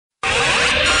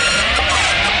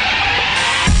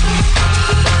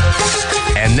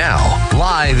Now,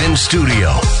 live in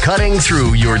studio, cutting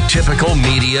through your typical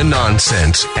media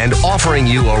nonsense and offering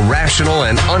you a rational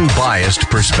and unbiased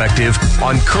perspective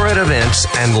on current events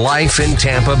and life in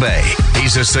Tampa Bay.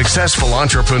 He's a successful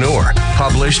entrepreneur,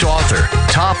 published author,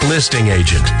 top listing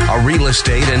agent, a real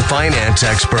estate and finance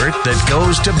expert that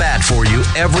goes to bat for you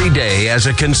every day as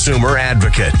a consumer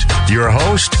advocate. Your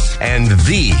host and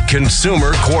the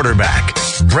consumer quarterback,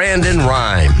 Brandon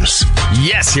Rhymes.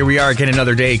 Yes, here we are again,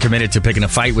 another day committed to picking a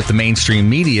fight with the mainstream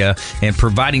media and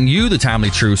providing you the timely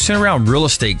truth centered around real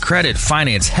estate, credit,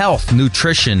 finance, health,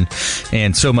 nutrition,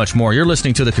 and so much more. You're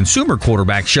listening to the Consumer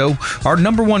Quarterback Show. Our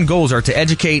number one goals are to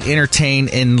educate, entertain,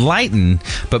 enlighten,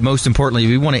 but most importantly,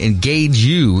 we want to engage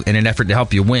you in an effort to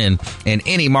help you win in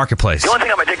any marketplace. The only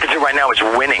thing I'm addicted to right now is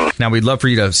winning. Now, we'd love for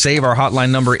you to save our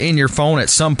hotline number in your phone. At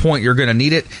some point, you're going to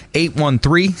need it.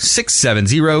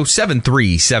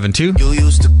 813-670-7372. You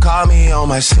used to call me on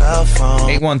my cell phone.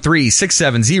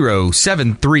 813-670-7372.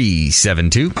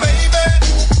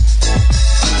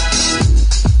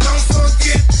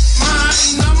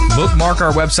 Bookmark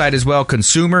our website as well,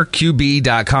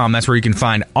 consumerqb.com. That's where you can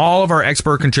find all of our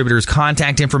expert contributors'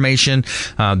 contact information,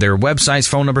 their websites,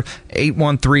 phone number.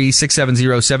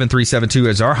 813-670-7372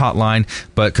 is our hotline,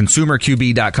 but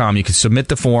consumerqb.com. You can submit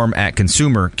the form at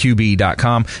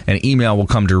consumerqb.com. An email will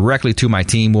come directly to my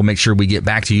team. We'll make sure we get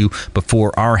back to you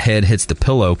before our head hits the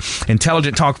pillow.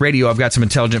 Intelligent Talk Radio. I've got some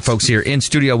intelligent folks here in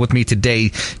studio with me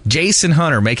today. Jason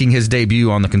Hunter making his debut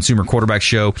on the Consumer Quarterback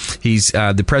Show. He's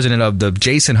the president of the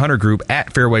Jason Hunter Group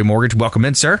at Fairway Mortgage. Welcome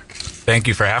in, sir. Thank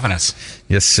you for having us.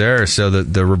 Yes, sir. So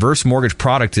the reverse mortgage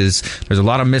product there's a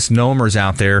lot of misnomers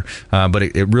out there, but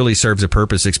it really serves a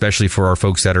purpose, especially for our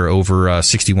folks that are over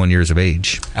 61 years of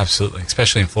age. Absolutely,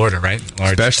 especially in Florida, right?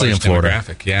 Especially in Florida.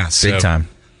 Demographic, yeah. Big time.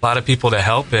 A lot of people to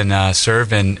help and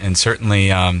serve and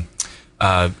certainly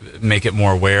make it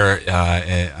more aware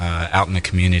out in the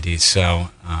community. So.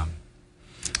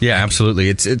 Yeah, absolutely.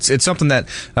 It's something that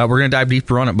we're going to dive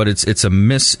deeper on it, but it's a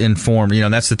misinformed.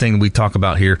 That's the thing we talk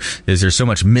about here is there's so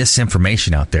much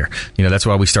misinformation out there. That's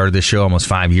why we started this show almost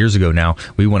 5 years ago now.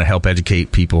 We want to help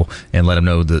educate people and let them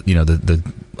know the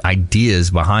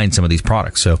ideas behind some of these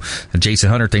products. So,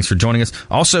 Jason Hunter, thanks for joining us.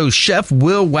 Also, Chef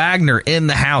Will Wagner in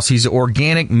the house. He's an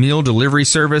organic meal delivery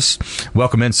service.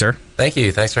 Welcome in, sir. Thank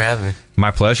you. Thanks for having me.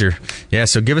 My pleasure. Yeah,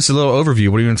 so give us a little overview.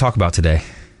 What are you going to talk about today?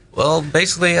 Well,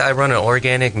 basically, I run an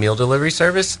organic meal delivery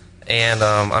service, and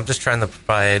I'm just trying to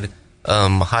provide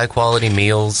high-quality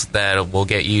meals that will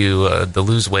get you the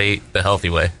lose weight the healthy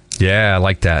way. Yeah, I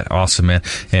like that. Awesome, man.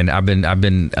 And I've been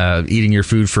eating your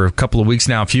food for a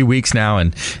few weeks now,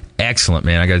 and excellent,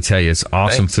 man. I got to tell you, it's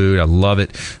awesome food. I love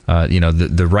it.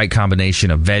 The right combination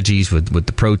of veggies with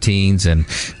the proteins, and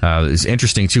it's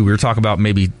interesting too. We were talking about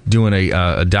maybe doing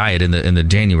a diet in the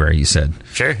January. You said,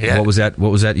 sure, yeah. What was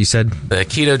that you said? The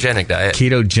ketogenic diet.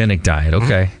 Ketogenic diet.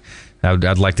 Okay. Mm-hmm.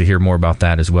 I'd like to hear more about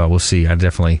that as well. We'll see. I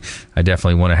definitely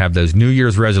want to have those New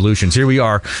Year's resolutions. Here we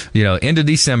are, end of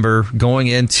December, going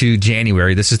into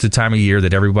January. This is the time of year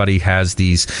that everybody has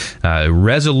these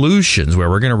resolutions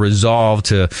where we're going to resolve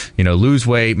to, lose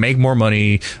weight, make more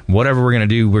money, whatever we're going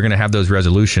to do. We're going to have those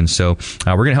resolutions. So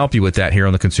we're going to help you with that here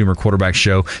on the Consumer Quarterback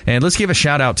Show. And let's give a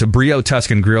shout out to Brio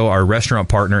Tuscan Grill. Our restaurant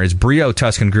partner is Brio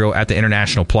Tuscan Grill at the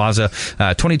International Plaza,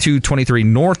 2223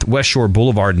 North West Shore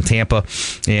Boulevard in Tampa.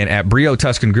 And at Brio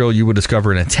Tuscan Grill, you will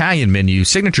discover an Italian menu,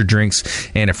 signature drinks,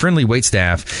 and a friendly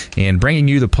waitstaff, and bringing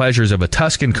you the pleasures of a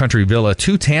Tuscan country villa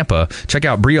to Tampa. Check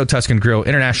out Brio Tuscan Grill,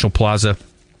 International Plaza,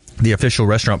 the official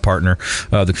restaurant partner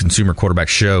of the Consumer Quarterback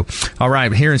Show. All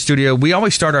right, here in studio, we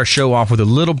always start our show off with a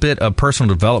little bit of personal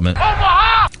development.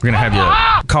 We're going to have you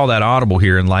call that audible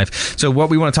here in life. So what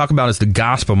we want to talk about is the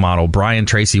GOSPA model. Brian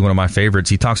Tracy, one of my favorites,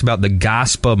 he talks about the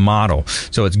GOSPA model.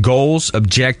 So it's goals,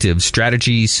 objectives,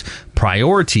 strategies,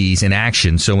 priorities, and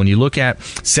action. So when you look at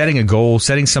setting a goal,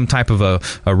 setting some type of a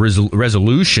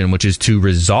resolution, which is to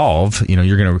resolve,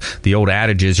 the old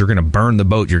adage is you're going to burn the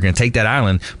boat. You're going to take that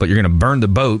island, but you're going to burn the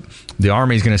boat. The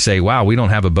Army is going to say, wow, we don't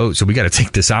have a boat, so we got to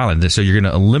take this island. So you're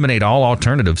going to eliminate all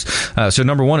alternatives. So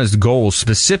number one is the goals,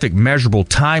 specific, measurable,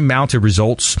 time-mounted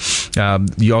results.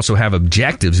 You also have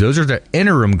objectives. Those are the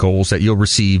interim goals that you'll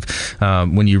receive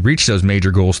when you reach those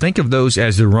major goals. Think of those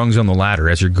as the rungs on the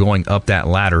ladder. As you're going up that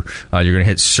ladder, you're going to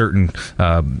hit certain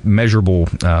measurable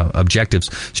objectives.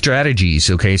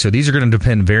 Strategies, okay? So these are going to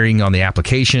depend varying on the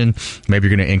application. Maybe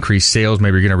you're going to increase sales.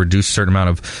 Maybe you're going to reduce a certain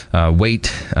amount of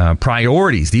weight.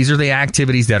 Priorities. These are the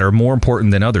activities that are more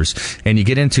important than others. And you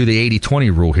get into the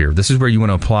 80-20 rule here. This is where you want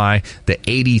to apply the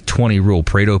 80-20 rule,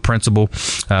 Pareto principle,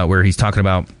 where he's talking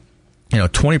about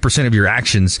 20% of your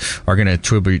actions are going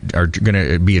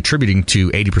to be attributing to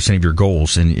 80% of your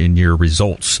goals and your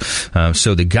results.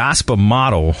 So the GOSPA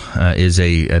model is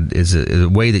a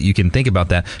way that you can think about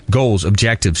that: goals,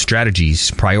 objectives,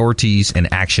 strategies, priorities,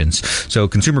 and actions. So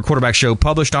Consumer Quarterback Show,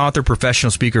 published author,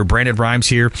 professional speaker Brandon Rimes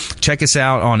here. Check us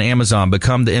out on Amazon.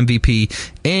 Become the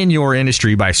MVP in your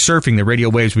industry by surfing the radio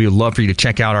waves. We would love for you to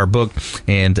check out our book,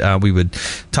 and we would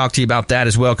talk to you about that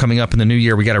as well coming up in the new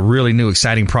year. We got a really new,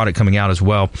 exciting product coming out as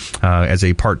well as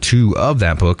a part 2 of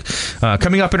that book.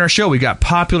 Coming up in our show, we got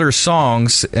popular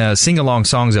songs, sing-along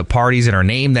songs at parties in our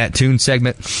Name That Tune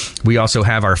segment. We also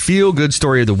have our feel-good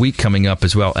story of the week coming up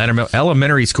as well.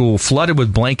 Elementary school flooded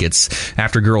with blankets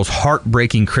after girl's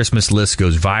heartbreaking Christmas list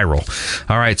goes viral.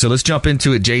 All right, so let's jump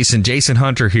into it. Jason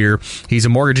Hunter here. He's a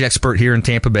mortgage expert here in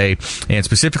Tampa Bay, and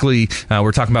specifically,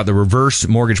 we're talking about the reverse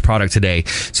mortgage product today.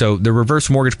 So the reverse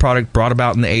mortgage product brought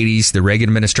about in the 80s. The Reagan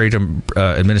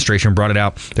administration brought it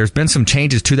out. There's been some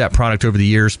changes to that product over the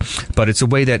years, but it's a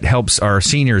way that helps our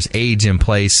seniors age in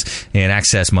place and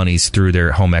access monies through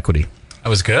their home equity. That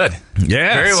was good.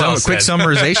 Yeah, very well quick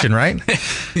summarization, right?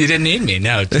 You didn't need me,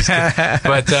 no. Just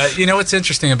but what's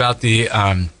interesting about the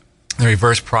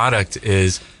reverse product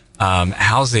is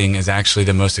housing is actually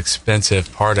the most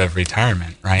expensive part of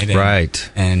retirement, right?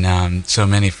 Right. And so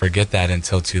many forget that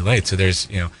until too late. So there's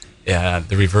the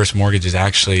reverse mortgage is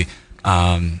actually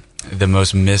the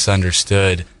most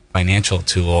misunderstood financial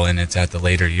tool, and it's at the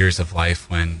later years of life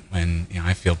when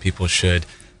I feel people should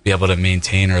be able to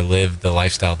maintain or live the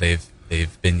lifestyle they've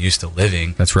been used to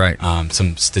living. That's right.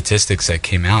 Some statistics that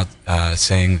came out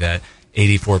saying that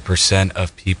 84%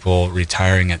 of people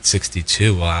retiring at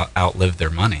 62 will outlive their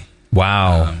money.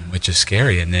 Wow. Which is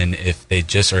scary. And then if they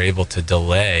just are able to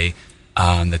delay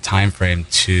the time frame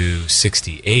to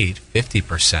 68,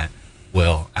 50%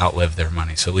 will outlive their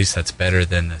money. So at least that's better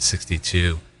than the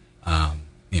 62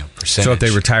 percentage. So if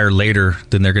they retire later,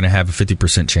 then they're going to have a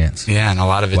 50% chance. Yeah, and a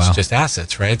lot of it's just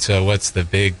assets, right? So what's the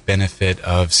big benefit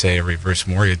of, say, a reverse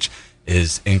mortgage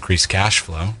is increased cash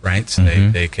flow, right? So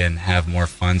they can have more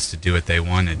funds to do what they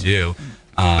want to do.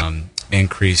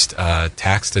 Increased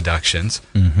tax deductions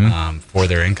for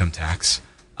their income tax.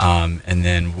 And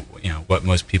then, what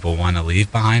most people want to leave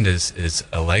behind is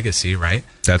a legacy, right?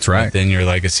 That's right. But then your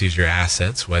legacy is your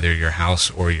assets, whether your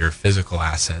house or your physical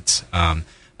assets.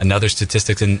 Another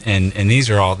statistics, and these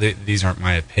are all, these aren't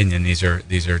my opinion. These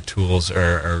are tools,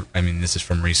 this is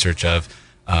from research of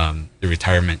the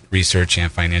retirement research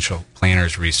and financial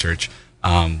planners research.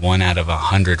 1 out of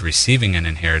 100 receiving an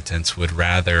inheritance would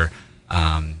rather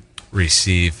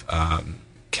receive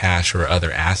cash or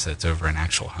other assets over an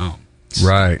actual home.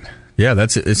 Right. Yeah,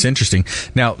 it's interesting.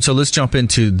 Now, so let's jump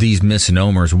into these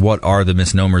misnomers. What are the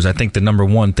misnomers? I think the number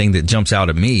one thing that jumps out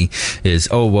at me is,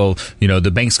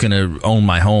 the bank's going to own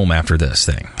my home after this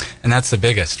thing. And that's the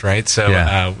biggest, right?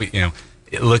 So,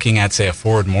 looking at, say, a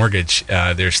forward mortgage,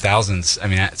 there's thousands. I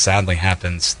mean, that sadly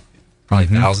happens probably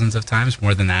thousands of times,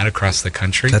 more than that, across the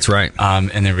country. That's right.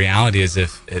 And the reality is,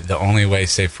 if the only way,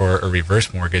 say, for a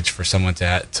reverse mortgage for someone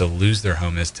to lose their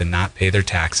home is to not pay their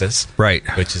taxes, right,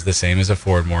 which is the same as a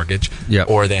forward mortgage,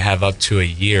 or they have up to a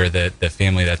year, that the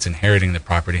family that's inheriting the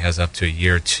property has up to a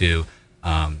year to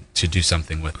do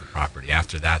something with the property.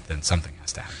 After that, then something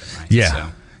has to happen,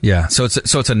 right? Yeah. So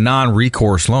it's a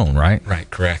non-recourse loan, right? Right.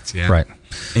 Correct. Yeah. Right.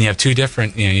 And you have two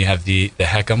different. You have the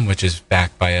HECM, which is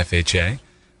backed by FHA.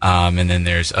 And then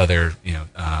there's other,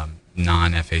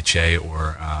 non-FHA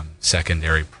or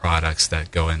secondary products that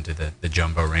go into the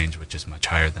jumbo range, which is much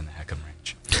higher than the HECM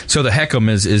range. So the HECM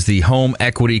is the home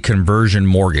equity conversion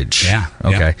mortgage. Yeah.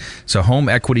 Okay. Yeah. So home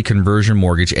equity conversion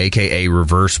mortgage, a.k.a.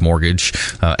 reverse mortgage,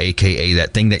 a.k.a.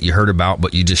 that thing that you heard about,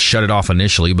 but you just shut it off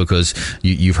initially because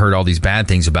you've heard all these bad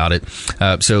things about it.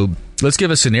 So let's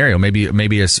give a scenario, maybe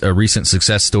a recent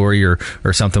success story or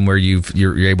something where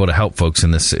you're able to help folks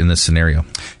in this scenario.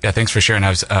 Yeah, thanks for sharing.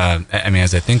 As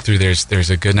I think through, there's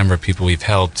a good number of people we've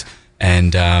helped,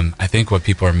 and I think what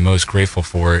people are most grateful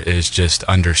for is just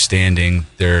understanding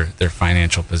their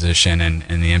financial position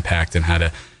and the impact and how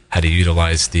to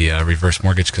utilize the reverse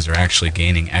mortgage, because they're actually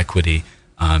gaining equity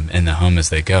in the home as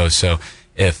they go. So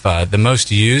if the most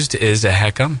used is a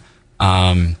HECM.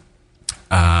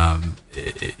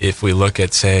 If we look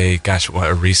at, say,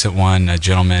 a recent one, a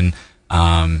gentleman,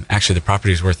 actually the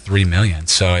property is worth $3 million.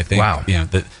 So I think,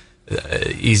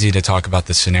 easy to talk about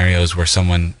the scenarios where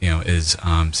someone, is,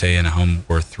 say, in a home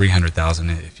worth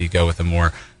 $300,000. If you go with a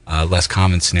more less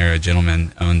common scenario, a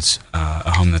gentleman owns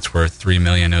a home that's worth $3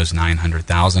 million, owes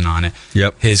 $900,000 on it.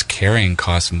 Yep. His carrying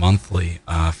cost monthly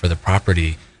for the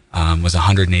property was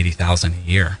 $180,000 a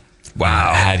year.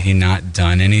 Wow. Had he not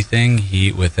done anything,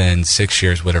 he within 6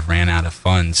 years would have ran out of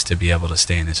funds to be able to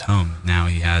stay in his home. Now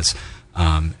he has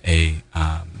a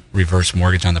reverse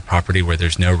mortgage on the property where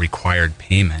there's no required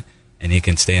payment, and he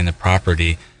can stay in the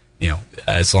property,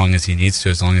 as long as he needs to,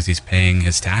 as long as he's paying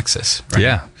his taxes. Right?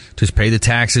 Yeah. Just pay the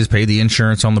taxes, pay the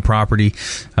insurance on the property.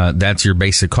 That's your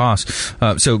basic cost.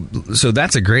 So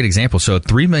that's a great example. So a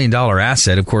 $3 million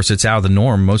asset, of course, it's out of the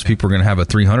norm. Most people are going to have a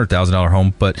 $300,000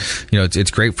 home, but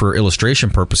it's great for illustration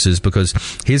purposes because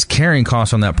his carrying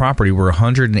costs on that property were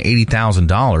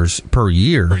 $180,000 per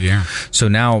year. Per year. So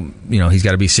now, he's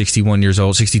got to be 61 years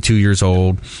old, 62 years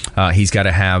old. He's got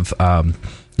to have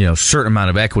certain amount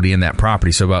of equity in that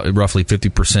property, so about roughly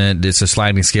 50%. It's a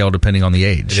sliding scale depending on the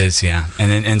age. It is, yeah.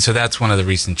 And so that's one of the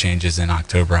recent changes in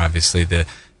October. Obviously,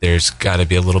 there's got to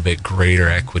be a little bit greater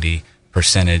equity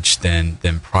percentage than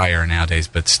prior nowadays,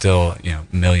 but still,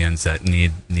 millions that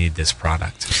need this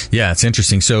product. Yeah, it's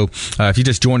interesting. So if you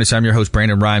just joined us, I'm your host,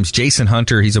 Brandon Rhymes. Jason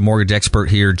Hunter, he's a mortgage expert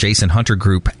here, Jason Hunter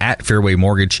Group at Fairway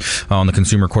Mortgage on the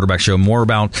Consumer Quarterback Show. More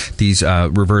about these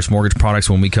reverse mortgage products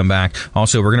when we come back.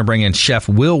 Also, we're going to bring in Chef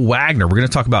Will Wagner. We're going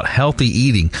to talk about healthy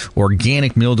eating,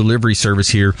 organic meal delivery service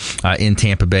here in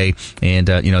Tampa Bay. And,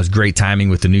 it's great timing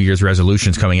with the New Year's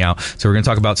resolutions coming out. So we're going to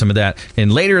talk about some of that.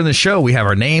 And later in the show, we have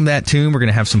our Name That Tune. We're going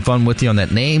to have some fun with you on that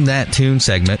Name That Tune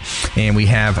segment. And we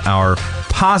have our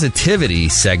Positivity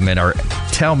segment, our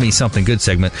Tell Me Something Good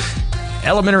segment.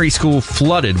 Elementary school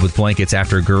flooded with blankets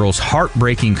after a girl's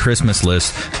heartbreaking Christmas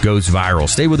list goes viral.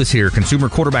 Stay with us here. Consumer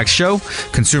Quarterback Show,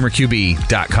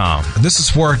 ConsumerQB.com. This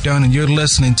is Work Done, and you're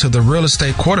listening to the Real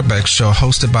Estate Quarterback Show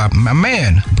hosted by my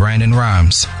man, Brandon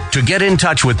Rhymes. To get in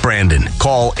touch with Brandon,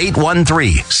 call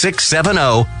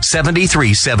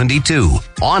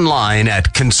 813-670-7372. Online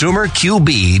at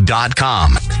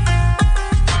ConsumerQB.com.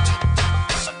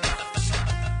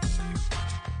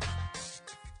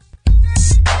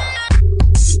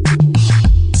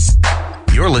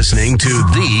 You're listening to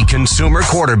the Consumer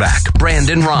Quarterback,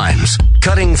 Brandon Rhymes,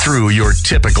 cutting through your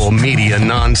typical media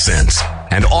nonsense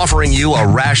and offering you a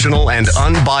rational and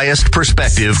unbiased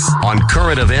perspective on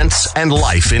current events and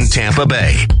life in Tampa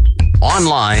Bay.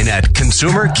 Online at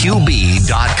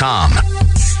ConsumerQB.com.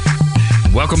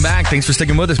 Welcome back. Thanks for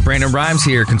sticking with us. Brandon Rhymes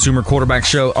here, Consumer Quarterback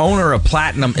Show, owner of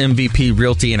Platinum MVP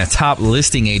Realty and a top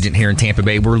listing agent here in Tampa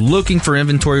Bay. We're looking for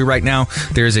inventory right now.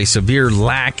 There's a severe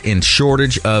lack and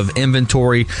shortage of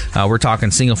inventory. We're talking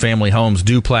single-family homes,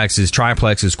 duplexes,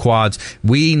 triplexes, quads.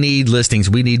 We need listings.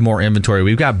 We need more inventory.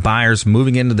 We've got buyers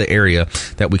moving into the area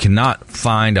that we cannot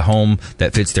find a home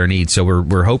that fits their needs. So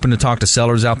we're hoping to talk to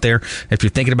sellers out there. If you're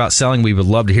thinking about selling, we would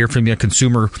love to hear from you.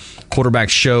 Consumer Quarterback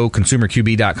Show,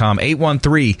 ConsumerQB.com,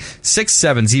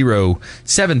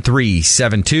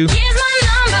 813-670-7372. Here's my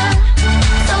number,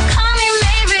 so call me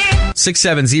maybe.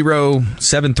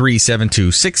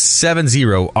 670-7372,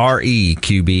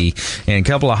 670-REQB. And a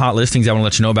couple of hot listings I want to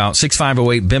let you know about.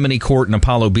 6508 Bimini Court in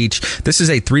Apollo Beach. This is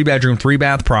a 3-bedroom,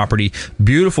 3-bath property.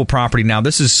 Beautiful property. Now,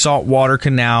 this is saltwater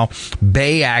canal,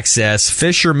 bay access,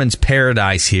 fisherman's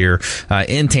paradise here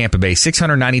in Tampa Bay.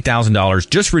 $690,000,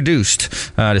 just reduced to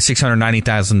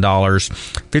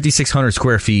 $690,000. 5,600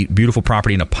 square feet. Beautiful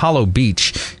property in Apollo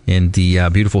Beach in the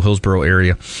beautiful Hillsborough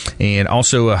area. And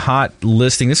also a hot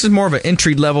listing. This is more of an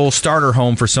entry-level starter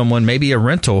home for someone, maybe a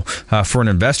rental for an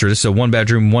investor. This is a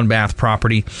 1-bedroom, 1-bath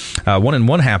property, 1 and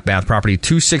 1/2 bath property,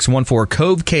 2614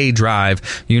 Cove K Drive,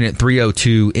 Unit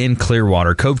 302 in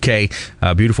Clearwater. Cove K,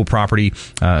 beautiful property.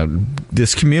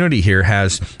 This community here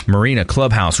has marina,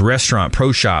 clubhouse, restaurant,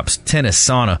 pro shops, tennis,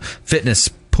 sauna, fitness,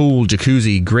 pool,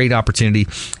 jacuzzi. Great opportunity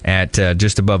at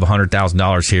just above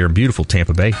 $100,000 here in beautiful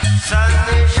Tampa Bay.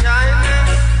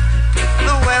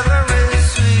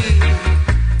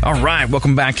 All right,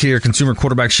 welcome back here, Consumer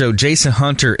Quarterback Show. Jason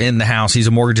Hunter in the house. He's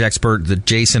a mortgage expert, the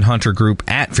Jason Hunter Group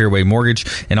at Fairway Mortgage,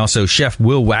 and also Chef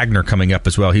Will Wagner coming up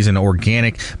as well. He's an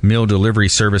organic meal delivery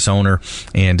service owner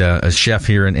and a chef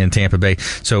here in Tampa Bay.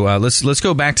 So let's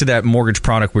go back to that mortgage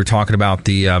product. We're talking about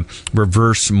the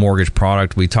reverse mortgage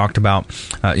product. We talked about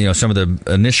some of the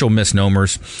initial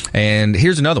misnomers, and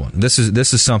here's another one. This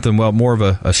is something more of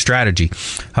a strategy.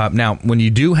 Now, when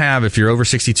you do have, if you're over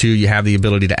 62, you have the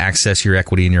ability to access your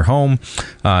equity in your home.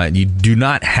 You do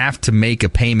not have to make a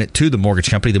payment to the mortgage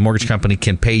company. The mortgage company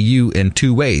can pay you in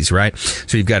 2 ways, right?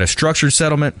 So you've got a structured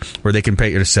settlement where they can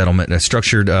pay you a settlement, and a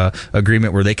structured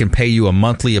agreement where they can pay you a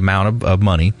monthly amount of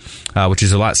money, which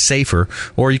is a lot safer.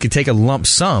 Or you could take a lump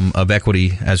sum of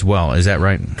equity as well. Is that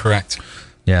right? Correct.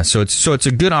 Yeah, so it's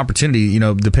a good opportunity,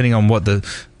 depending on what the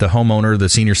homeowner, the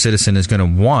senior citizen is going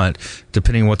to want,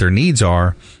 depending on what their needs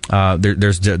are.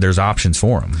 There's options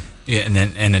for them. Yeah, and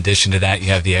then in addition to that, you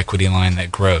have the equity line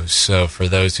that grows. So for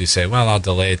those who say, well, I'll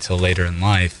delay it till later in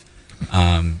life,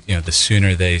 the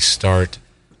sooner they start,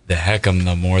 the heck'em,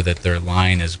 the more that their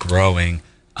line is growing.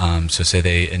 So say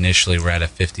they initially were at a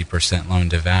 50% loan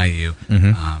to value,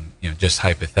 just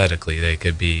hypothetically, they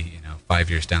could be, 5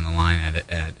 years down the line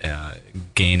at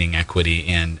gaining equity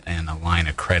and a line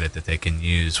of credit that they can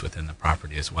use within the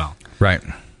property as well. Right.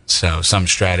 So some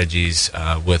strategies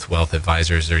with wealth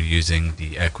advisors are using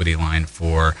the equity line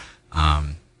for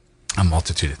a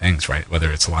multitude of things, right?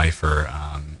 Whether it's life or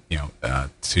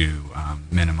to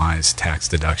minimize tax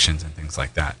deductions and things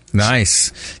like that.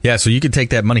 Nice. Yeah, so you could take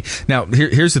that money. Now,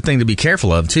 here's the thing to be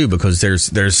careful of, too, because there's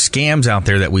scams out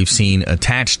there that we've seen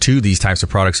attached to these types of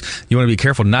products. You want to be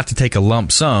careful not to take a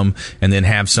lump sum and then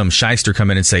have some shyster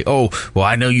come in and say, oh, well,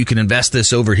 I know you can invest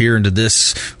this over here into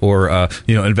this, or,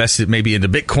 invest it maybe into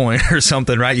Bitcoin or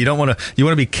something, right? You want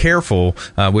to be careful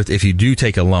with if you do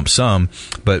take a lump sum,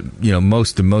 but,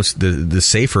 the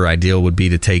safer ideal would be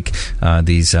to take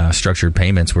these structured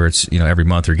payments where it's, every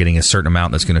month you're getting a certain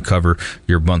amount that's going to cover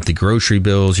your monthly grocery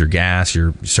bills, your gas,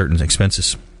 your certain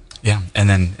expenses. Yeah, and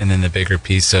then the bigger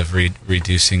piece of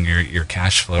reducing your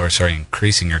cash flow,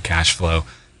 increasing your cash flow,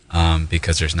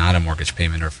 because there's not a mortgage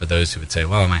payment, or for those who would say,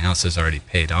 well, my house is already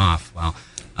paid off. Well,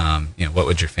 what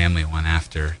would your family want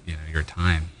after your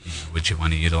time? Would you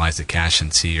want to utilize the cash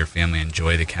and see your family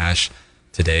enjoy the cash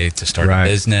today to start a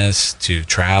business, to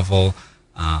travel?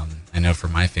 I know for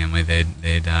my family,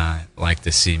 they'd like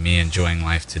to see me enjoying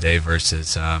life today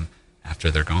versus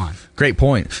after they're gone. Great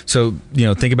point. So,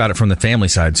 think about it from the family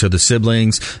side. So the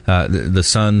siblings, the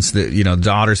sons, the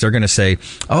daughters, they're going to say,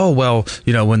 oh, well,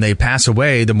 when they pass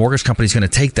away, the mortgage company's going to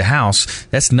take the house.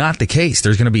 That's not the case.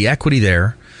 There's going to be equity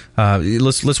there.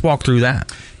 Let's walk through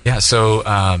that. Yeah. So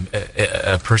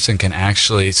a person can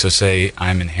actually, say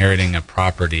I'm inheriting a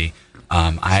property.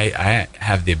 I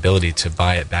have the ability to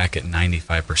buy it back at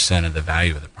 95% of the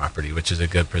value of the property, which is a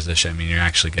good position. I mean, you're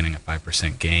actually getting a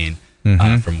 5% gain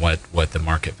from what the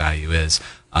market value is.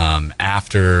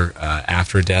 After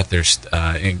death, there's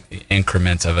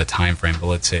increments of a time frame, but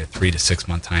let's say a 3 to 6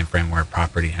 month time frame where a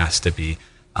property has to be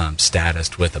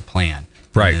statused with a plan.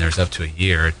 Right. And there's up to a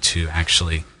year to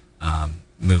actually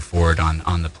move forward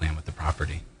on the plan with the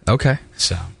property. Okay.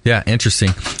 So yeah, interesting.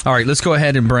 All right, let's go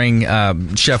ahead and bring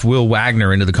Chef Will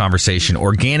Wagner into the conversation.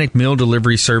 Organic meal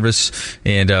delivery service,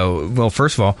 and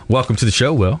first of all, welcome to the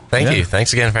show, Will. Thank you.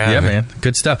 Thanks again for having me. Yeah, man,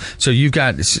 good stuff. So you've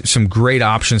got some great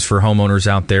options for homeowners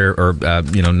out there, or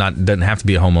doesn't have to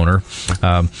be a homeowner.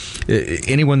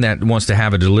 Anyone that wants to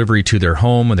have a delivery to their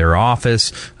home or their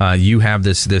office, you have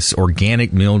this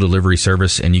organic meal delivery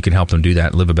service, and you can help them do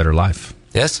that, live a better life.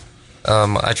 Yes.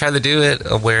 I try to do it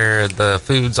where the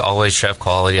food's always chef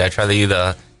quality. I try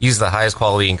to use the highest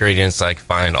quality ingredients I can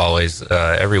find always,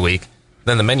 every week.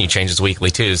 Then the menu changes weekly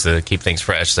too, so to keep things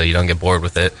fresh so you don't get bored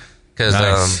with it. Because,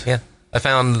 I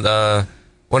found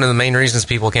one of the main reasons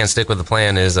people can't stick with the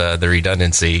plan is the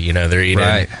redundancy. They're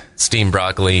eating steamed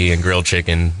broccoli and grilled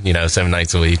chicken, 7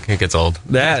 nights a week. It gets old.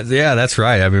 That's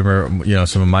right. I remember,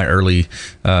 some of my early,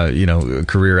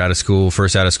 career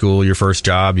first out of school, your first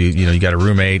job, you got a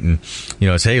roommate and,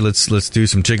 it's, hey, let's do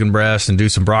some chicken breast and do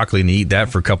some broccoli and eat that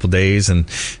for a couple of days. And,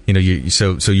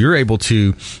 so you're able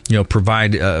to,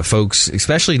 provide, folks,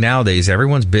 especially nowadays,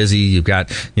 everyone's busy. You've got,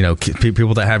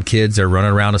 people that have kids, they're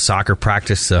running around a soccer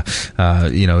practice,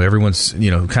 everyone's,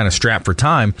 kind of strapped for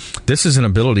time. This is an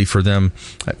ability for them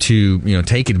to,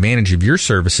 take advantage of your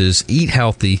services, eat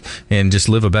healthy, and just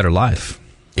live a better life.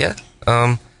 Yeah.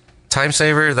 Time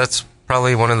saver, that's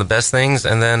probably one of the best things.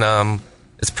 And then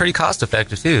it's pretty cost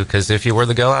effective too, because if you were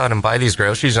to go out and buy these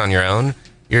groceries on your own,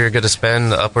 you're going to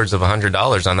spend upwards of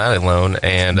 $100 on that alone.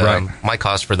 And my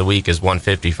cost for the week is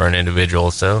 $150 for an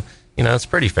individual. So, it's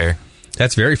pretty fair.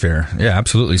 That's very fair. Yeah,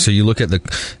 absolutely. So you look at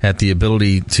the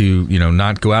ability to,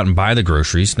 not go out and buy the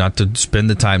groceries, not to spend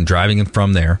the time driving them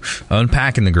from there,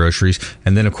 unpacking the groceries,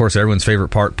 and then, of course, everyone's favorite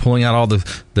part, pulling out all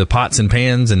the pots and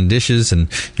pans and dishes and,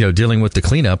 dealing with the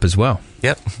cleanup as well.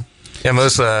 Yep. Yeah,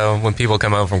 most when people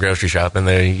come home from grocery shopping,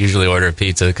 they usually order a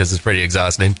pizza because it's pretty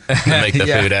exhausting to make the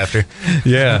food after.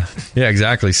 Yeah,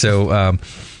 exactly. So,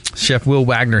 Chef Will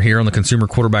Wagner here on the Consumer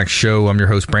Quarterback Show. I'm your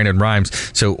host, Brandon Rhymes.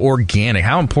 So organic,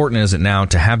 how important is it now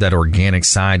to have that organic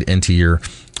side into your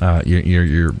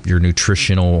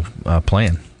nutritional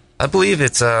plan? I believe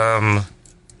it's the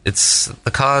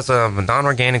cause of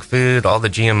non-organic food. All the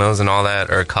GMOs and all that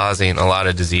are causing a lot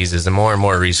of diseases, and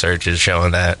more research is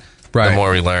showing that. The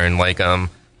more we learn, like the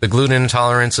gluten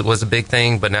intolerance was a big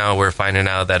thing, but now we're finding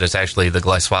out that it's actually the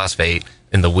glyphosate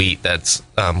in the wheat that's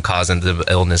causing the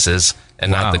illnesses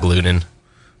and not the gluten.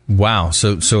 Wow.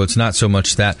 So it's not so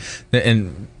much that.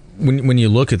 And when you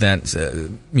look at that,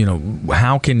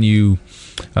 how can you,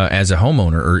 as a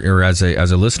homeowner or as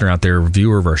a listener out there,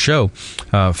 viewer of our show,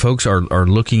 folks are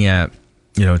looking at,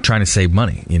 trying to save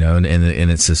money,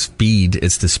 and it's the speed.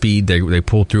 It's the speed they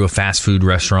pull through a fast food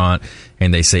restaurant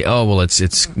and they say, oh, well, it's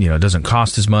it doesn't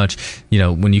cost as much.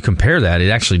 When you compare that, it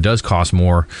actually does cost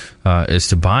more as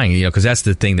to buying, because that's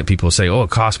the thing that people say, oh,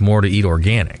 it costs more to eat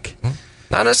organic.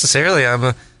 Not necessarily.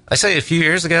 I say a few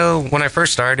years ago when I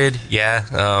first started,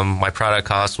 my product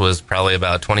cost was probably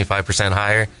about 25%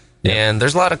 higher. Yeah. And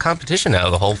there's a lot of competition now.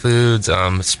 The Whole Foods,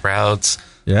 Sprouts,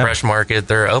 Fresh Market,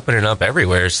 they're opening up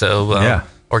everywhere. So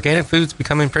organic food's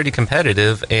becoming pretty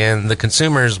competitive, and the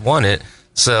consumers want it.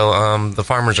 So the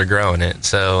farmers are growing it.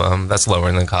 So that's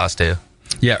lowering the cost too.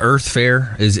 Yeah, Earth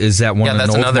Fare is that one? Yeah,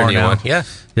 that's another new one. Yeah.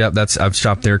 Yeah, I've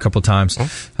shopped there a couple of times.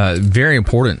 Very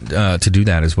important to do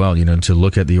that as well. To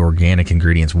look at the organic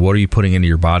ingredients. What are you putting into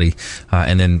your body?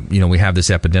 And then we have this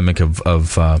epidemic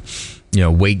of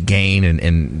weight gain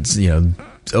and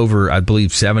over, I believe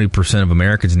 70% of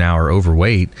Americans now are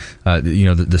overweight.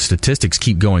 The statistics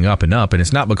keep going up and up, and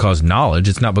it's not because knowledge.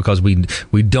 It's not because we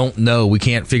don't know. We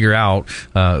can't figure out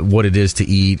what it is to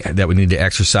eat, that we need to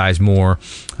exercise more.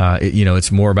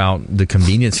 It's more about the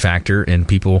convenience factor and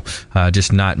people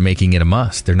just not making it a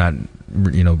must. They're not,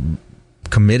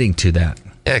 committing to that.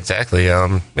 Yeah, exactly.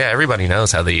 Everybody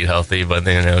knows how they eat healthy, but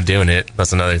doing it,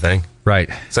 that's another thing.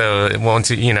 Right. So once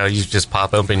you just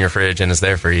pop open your fridge and it's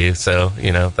there for you. So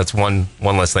that's one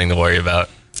less thing to worry about.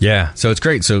 Yeah, so it's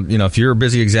great. So, if you're a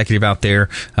busy executive out there,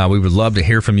 we would love to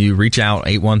hear from you. Reach out,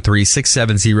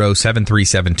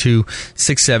 813-670-7372,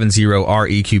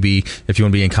 670-REQB, if you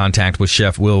want to be in contact with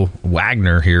Chef Will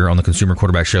Wagner here on the Consumer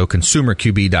Quarterback Show,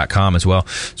 consumerqb.com as well.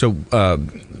 So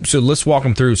let's walk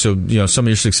them through. So, some of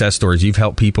your success stories. You've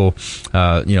helped people,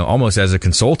 almost as a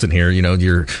consultant here.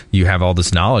 You have all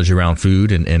this knowledge around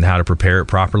food and how to prepare it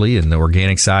properly and the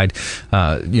organic side.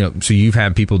 So you've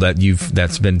had people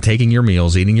that's been taking your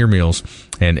meals, eating your meals,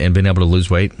 and been able to lose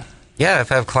weight? Yeah, I've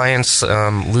had clients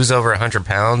lose over 100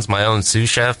 pounds. My own sous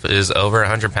chef is over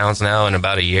 100 pounds now in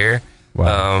about a year.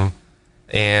 Wow.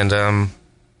 I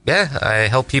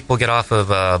help people get off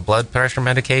of blood pressure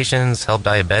medications, help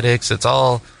diabetics. It's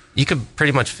all, you could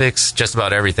pretty much fix just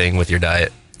about everything with your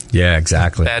diet. Yeah,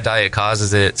 exactly. Bad diet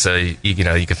causes it, so you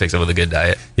can fix it with a good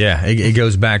diet. Yeah, it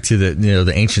goes back to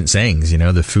the ancient sayings.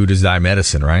 The food is thy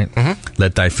medicine, right? Mm-hmm.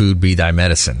 Let thy food be thy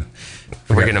medicine.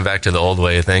 We're getting back to the old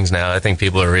way of things now. I think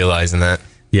people are realizing that.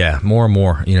 Yeah, more and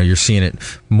more. You're seeing it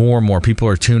more and more. People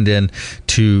are tuned in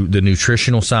to the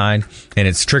nutritional side, and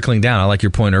it's trickling down. I like your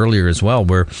point earlier as well,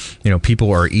 where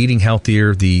people are eating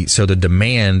healthier. So the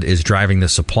demand is driving the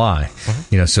supply.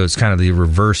 Mm-hmm. So it's kind of the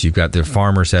reverse. You've got the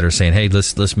farmers that are saying, "Hey,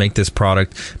 let's make this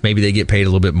product." Maybe they get paid a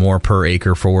little bit more per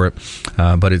acre for it,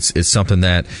 but it's something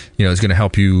that is going to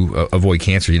help you avoid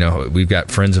cancer. We've got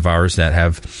friends of ours that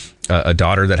have a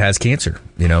daughter that has cancer.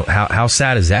 How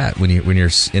sad is that when you're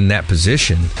in that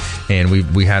position? And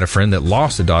we had a friend that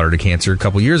lost a daughter to cancer a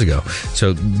couple years ago.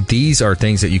 So these are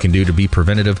things that you can do to be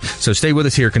preventative. So stay with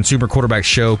us here, Consumer Quarterback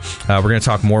Show. We're going to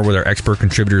talk more with our expert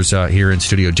contributors here in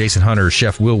studio. Jason Hunter,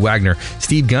 Chef Will Wagner,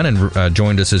 Steve Gunnan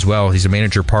joined us as well. He's a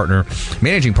managing partner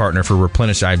for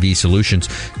Replenish IV Solutions.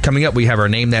 Coming up, we have our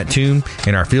Name That Tune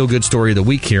and our Feel Good Story of the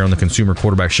Week here on the Consumer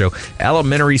Quarterback Show.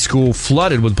 Elementary school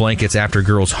flooded with blankets after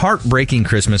girls' heartbreaking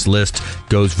Christmas list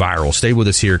goes viral. Stay with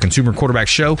us here. Consumer Quarterback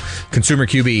Show,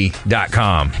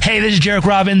 consumerqb.com. Hey, this is Jarek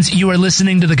Robbins. You are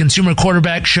listening to the Consumer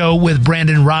Quarterback Show with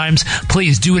Brandon Rhymes.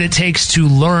 Please do what it takes to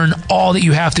learn all that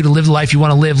you have to live the life you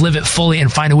want to live it fully,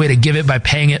 and find a way to give it by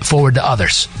paying it forward to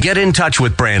others. Get in touch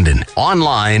with Brandon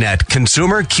online at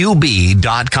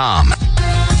consumerqb.com.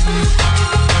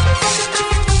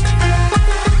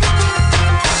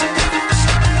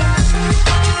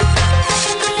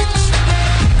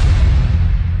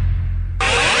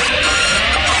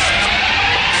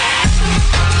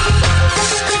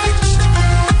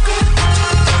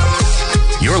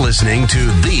 You're listening to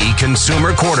the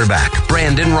Consumer Quarterback,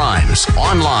 Brandon Rhymes,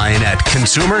 online at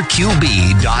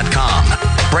consumerqb.com.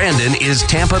 Brandon is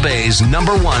Tampa Bay's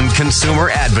 #1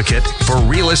 consumer advocate for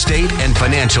real estate and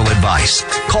financial advice.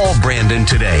 Call Brandon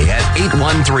today at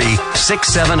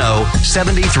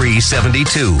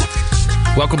 813-670-7372.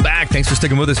 Welcome back. Thanks for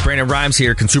sticking with us. Brandon Rhymes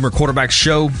here, Consumer Quarterback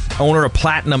Show, owner of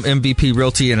Platinum MVP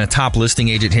Realty and a top listing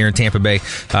agent here in Tampa Bay.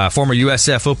 Former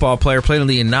USF football player, played on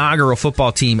the inaugural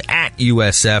football team at at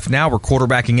USF. Now we're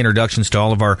quarterbacking introductions to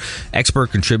all of our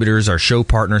expert contributors, our show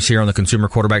partners here on the Consumer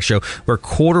Quarterback Show. We're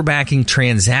quarterbacking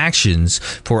transactions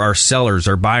for our sellers,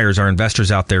 our buyers, our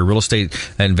investors out there, real estate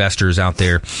investors out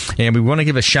there. And we want to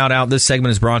give a shout out. This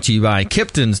segment is brought to you by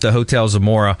Kipton's, the Hotel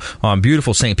Zamora on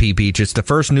beautiful St. Pete Beach. It's the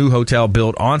first new hotel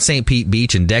built on St. Pete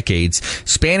Beach in decades.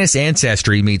 Spanish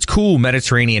ancestry meets cool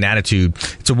Mediterranean attitude.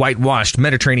 It's a whitewashed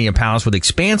Mediterranean palace with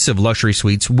expansive luxury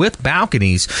suites with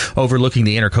balconies overlooking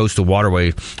the Intercoastal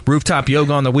Waterway. Rooftop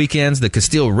yoga on the weekends, the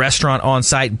Castile restaurant on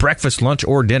site, breakfast, lunch,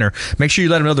 or dinner. Make sure you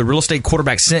let them know the Real Estate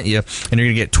Quarterback sent you, and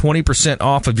you're going to get 20%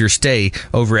 off of your stay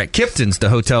over at Kipton's, the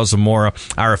Hotel Zamora,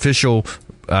 our official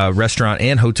restaurant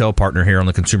and hotel partner here on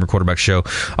the Consumer Quarterback Show.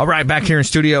 All right, back here in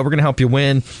studio, we're going to help you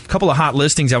win a couple of hot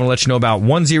listings I want to let you know about.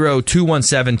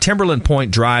 10217 Timberland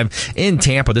Point Drive in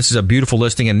Tampa. This is a beautiful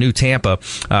listing in New Tampa.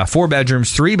 4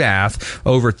 bedrooms, 3 bath,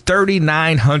 over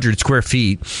 3,900 square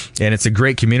feet, and it's a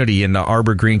great community in the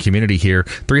Arbor Green community here.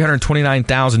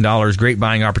 $329,000, great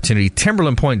buying opportunity.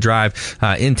 Timberland Point Drive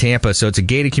in Tampa. So it's a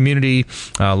gated community,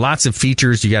 lots of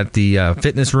features. You got the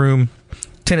fitness room,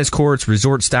 tennis courts,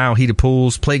 resort-style heated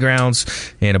pools, playgrounds,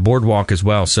 and a boardwalk as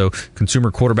well. So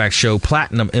Consumer Quarterback Show,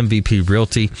 Platinum MVP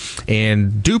Realty,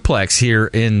 and duplex here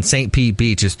in St. Pete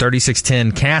Beach is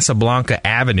 3610 Casablanca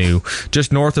Avenue,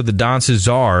 just north of the Don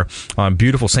Cesar on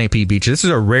beautiful St. Pete Beach. This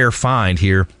is a rare find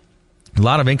here. A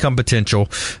lot of income potential,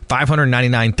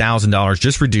 $599,000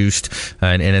 just reduced,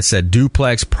 and it's a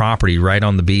duplex property right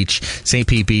on the beach, St.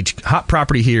 Pete Beach. Hot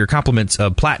property here, compliments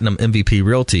of Platinum MVP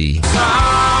Realty.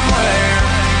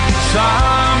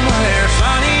 Somewhere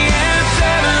sunny and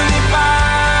 75.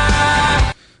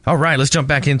 All right, let's jump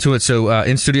back into it. So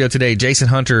in studio today, Jason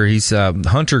Hunter. He's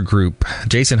Hunter Group.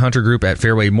 Jason Hunter Group at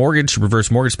Fairway Mortgage,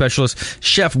 reverse mortgage specialist.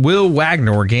 Chef Will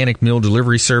Wagner, organic meal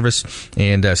delivery service.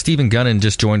 And Stephen Gunnan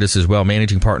just joined us as well,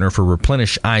 managing partner for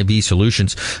Replenish IV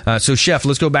Solutions. So Chef,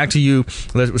 let's go back to you.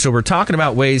 So we're talking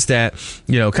about ways that,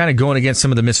 kind of going against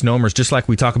some of the misnomers, just like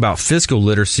we talk about fiscal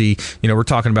literacy. We're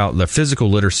talking about the physical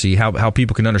literacy, how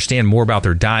people can understand more about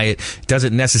their diet. Does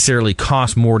it necessarily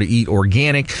cost more to eat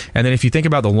organic? And then if you think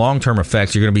about the long-term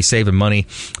effects, you're going to be saving money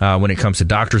when it comes to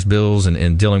doctor's bills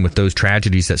and dealing with those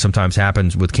tragedies that sometimes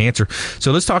happens with cancer.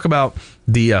 So let's talk about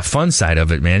the fun side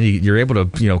of it, man. You're able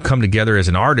to come together as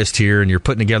an artist here, and you're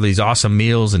putting together these awesome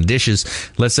meals and dishes.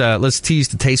 Let's tease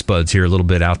the taste buds here a little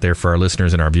bit out there for our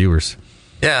listeners and our viewers.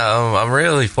 Yeah, I'm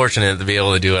really fortunate to be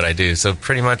able to do what I do. So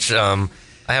pretty much, I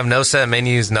have no set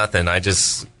menus, nothing. I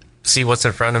just see what's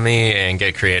in front of me and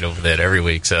get creative with it every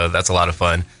week. So that's a lot of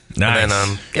fun. Nice. And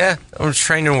then, I'm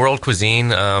trained in world cuisine.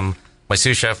 My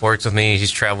sous chef works with me. He's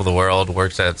traveled the world,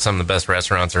 works at some of the best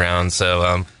restaurants around.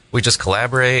 So we just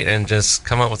collaborate and just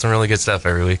come up with some really good stuff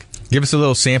every week. Give us a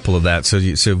little sample of that. So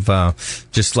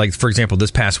just like, for example, this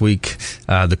past week,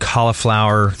 the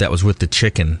cauliflower that was with the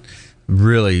chicken,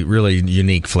 really, really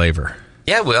unique flavor.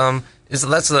 Yeah,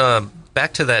 that's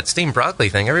back to that steamed broccoli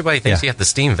thing. Everybody thinks you have to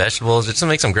steam vegetables. It just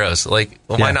makes them gross.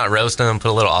 Why not roast them, put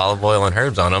a little olive oil and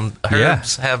herbs on them?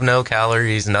 Herbs have no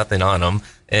calories, nothing on them,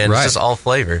 and it's just all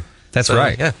flavor. That's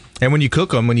right. Yeah. And when you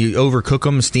cook them, when you overcook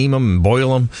them, steam them, and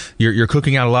boil them, you're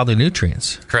cooking out a lot of the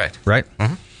nutrients. Correct. Right?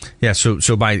 Mm-hmm. Yeah,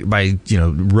 so by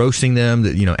roasting them,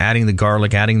 adding the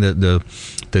garlic, adding the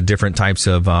different types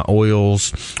of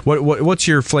oils. What's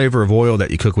your flavor of oil that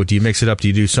you cook with? Do you mix it up? Do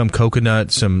you do some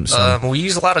coconut? Some? We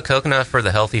use a lot of coconut for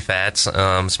the healthy fats,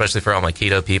 especially for all my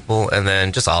keto people, and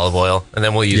then just olive oil, and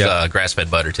then we'll use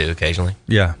grass-fed butter too occasionally.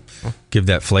 Yeah. Give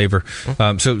that flavor.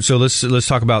 So let's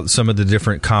talk about some of the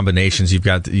different combinations. You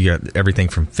got everything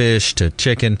from fish to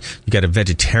chicken. You got a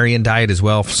vegetarian diet as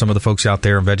well for some of the folks out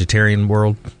there in vegetarian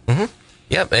world. Mm-hmm.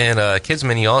 Yep, and kids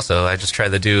menu also. I just try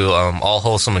to do all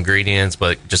wholesome ingredients,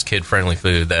 but just kid-friendly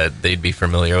food that they'd be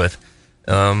familiar with.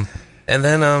 And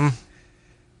then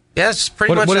it's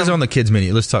pretty much. What is on the kids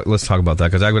menu? Let's talk about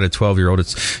that, because I've got a 12-year-old.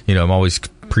 It's I'm always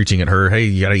preaching at her. Hey,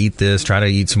 you got to eat this. Try to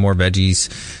eat some more veggies.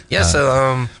 Yeah.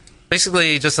 So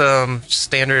basically, just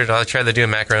standard. I try to do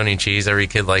macaroni and cheese. Every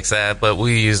kid likes that, but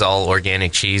we use all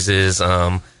organic cheeses.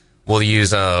 We'll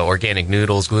use organic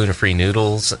noodles, gluten-free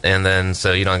noodles, and then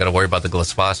so you don't got to worry about the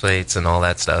glyphosates and all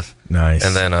that stuff. Nice.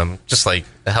 And then just like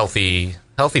healthy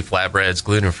flatbreads,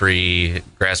 gluten-free,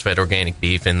 grass-fed organic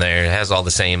beef in there. It has all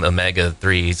the same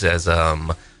omega-3s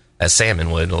as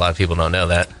salmon would. A lot of people don't know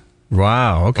that.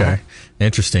 Wow. Okay.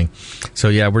 Interesting. So,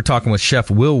 yeah, we're talking with Chef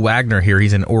Will Wagner here.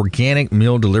 He's an organic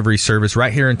meal delivery service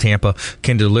right here in Tampa,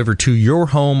 can deliver to your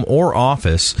home or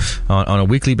office on a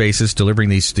weekly basis, delivering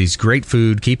these great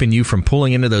food, keeping you from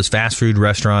pulling into those fast food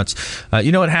restaurants.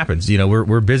 You know what happens? You know,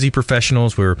 we're busy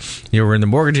professionals. We're in the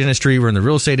mortgage industry. We're in the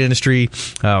real estate industry,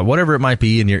 whatever it might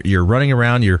be. And you're running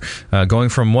around. You're going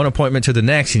from one appointment to the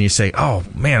next, and you say, oh,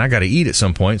 man, I got to eat at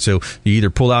some point. So you either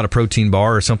pull out a protein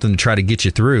bar or something to try to get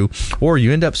you through, or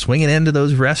you end up swinging into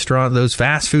those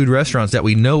fast food restaurants that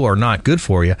we know are not good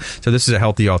for you. So this is a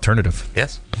healthy alternative.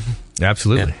 Yes.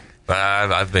 Absolutely. Yeah.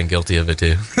 I've been guilty of it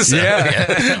too. So,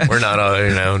 yeah. We're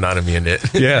not immune to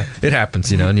it. Yeah, it happens,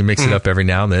 and you mix it up every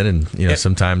now and then, and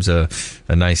sometimes a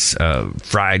nice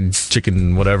fried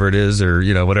chicken, whatever it is, or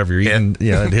whatever you're eating,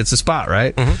 it hits the spot,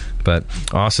 right? But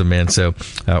awesome, man. So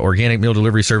organic meal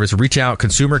delivery service. Reach out,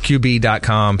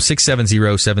 consumerqb.com,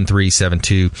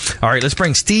 670-7372. All right, let's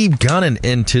bring Steve Gunnan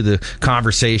into the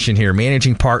conversation here.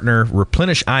 Managing partner,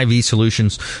 Replenish IV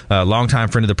Solutions, longtime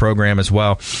friend of the program as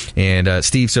well. And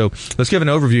Steve, so let's give an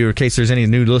overview in case there's any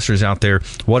new listeners out there.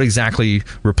 What exactly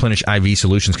Replenish IV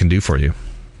Solutions can do for you?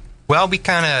 Well, we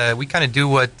kind of do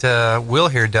what Will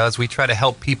here does. We try to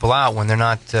help people out when they're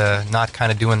not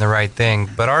kind of doing the right thing.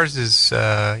 But ours is,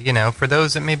 for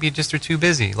those that maybe just are too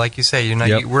busy, like you say,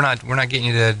 we're not getting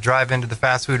you to drive into the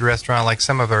fast food restaurant like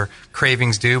some of our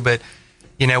cravings do. But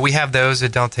we have those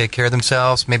that don't take care of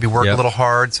themselves. Maybe work a little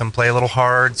hard. Some play a little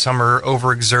hard. Some are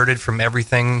overexerted from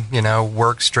everything.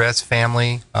 Work, stress,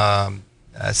 family,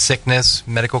 sickness,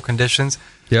 medical conditions.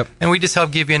 Yep. And we just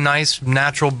help give you a nice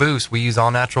natural boost. We use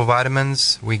all natural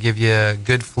vitamins. We give you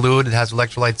good fluid that has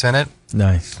electrolytes in it.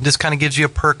 Nice. It just kind of gives you a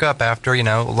perk up after,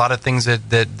 a lot of things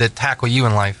that tackle you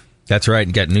in life. That's right.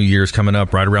 You got New Year's coming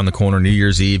up right around the corner, New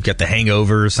Year's Eve. Got the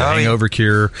hangovers, the hangover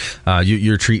cure.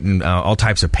 You're treating all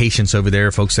types of patients over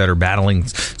there, folks that are battling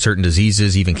certain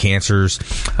diseases, even cancers.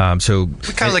 So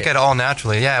we kind of look at it all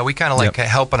naturally. Yeah, we kind of like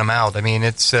helping them out. I mean,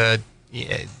 it's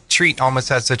treat almost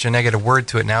has such a negative word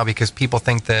to it now because people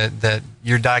think that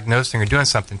you're diagnosing or doing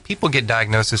something. People get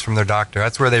diagnoses from their doctor.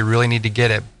 That's where they really need to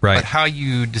get it. Right. But how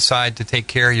you decide to take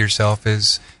care of yourself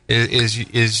is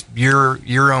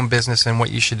your own business and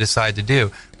what you should decide to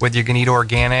do. Whether you're going to eat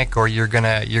organic or you're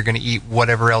gonna eat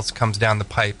whatever else comes down the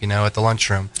pipe, at the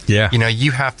lunchroom. Yeah.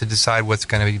 You have to decide what's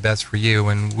going to be best for you.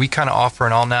 And we kind of offer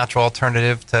an all natural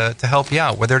alternative to help you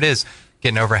out, whether it is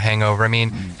getting over a hangover. I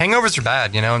mean, hangovers are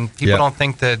bad, and people don't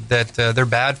think that they're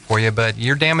bad for you, but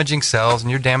you're damaging cells and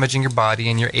you're damaging your body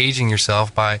and you're aging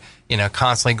yourself by,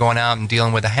 constantly going out and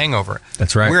dealing with a hangover.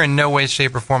 That's right. We're in no way,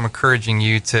 shape, or form encouraging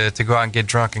you to go out and get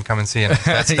drunk and come and see us.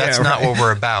 That's not what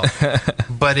we're about.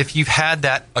 But if you've had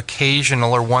that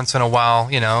occasional or once in a while,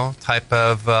 type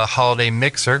of holiday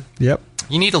mixer, you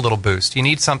need a little boost. You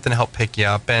need something to help pick you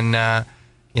up. And,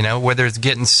 whether it's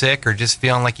getting sick or just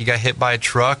feeling like you got hit by a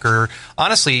truck or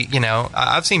honestly,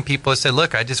 I've seen people that said,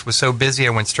 look, I just was so busy. I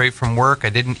went straight from work. I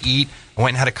didn't eat. I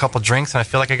went and had a couple drinks and I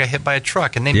feel like I got hit by a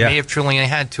truck. And they may have truly only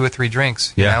had 2 or 3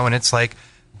 drinks, you know, and it's like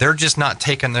they're just not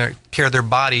taking care of their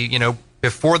body,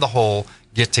 before the whole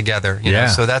get together. You know?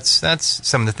 So that's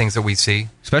some of the things that we see.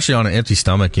 Especially on an empty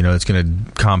stomach, it's going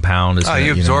to compound.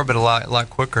 You absorb it a lot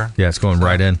quicker. Yeah, it's going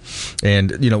right in.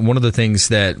 And, one of the things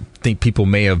that I think people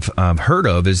may have heard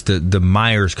of is the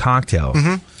Myers cocktail.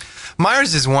 Mm-hmm.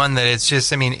 Myers is one that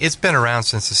it's been around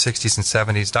since the 60s and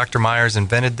 70s. Dr. Myers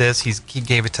invented this. He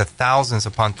gave it to thousands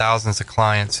upon thousands of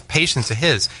clients, patients of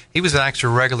his. He was an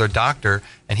actual regular doctor,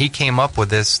 and he came up with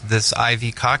this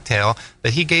IV cocktail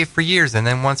that he gave for years. And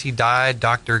then once he died,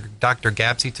 Dr.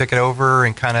 Gapsy took it over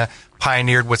and kind of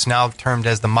pioneered what's now termed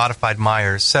as the modified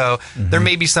Myers. So there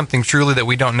may be something truly that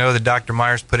we don't know that Dr.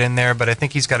 Myers put in there, but I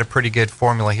think he's got a pretty good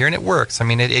formula here, and it works. I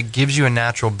mean, it gives you a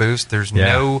natural boost. We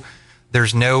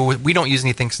don't use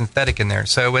anything synthetic in there.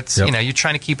 So it's, you're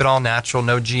trying to keep it all natural,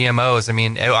 no GMOs. I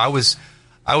mean, I was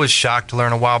shocked to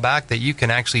learn a while back that you can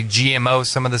actually GMO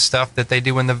some of the stuff that they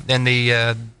do in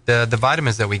the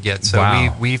vitamins that we get.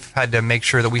 So we've had to make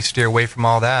sure that we steer away from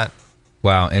all that.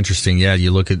 Wow, interesting. Yeah,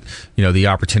 you look at the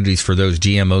opportunities for those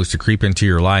GMOs to creep into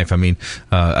your life. I mean,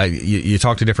 you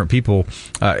talk to different people.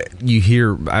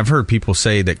 I've heard people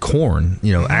say that corn,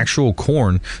 actual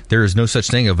corn, there is no such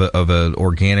thing of a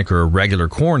organic or a regular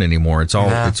corn anymore. It's all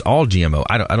GMO.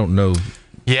 I don't know.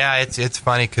 Yeah, it's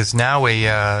funny because now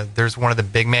there's one of the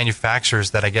big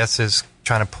manufacturers that I guess is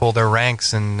trying to pull their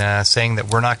ranks and saying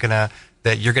that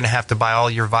that you're gonna have to buy all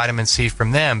your vitamin C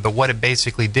from them. But what it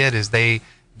basically did is they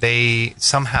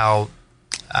somehow,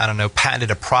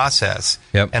 patented a process.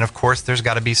 Yep. And, of course, there's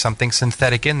got to be something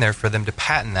synthetic in there for them to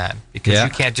patent that because you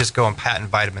can't just go and patent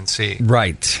vitamin C.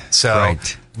 Right. So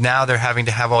now they're having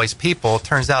to have all these people.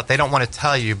 Turns out they don't want to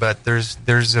tell you, but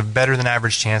there's a better than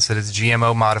average chance that it's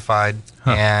GMO modified,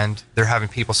 and they're having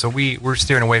people. So we're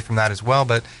steering away from that as well.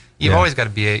 But you've always got to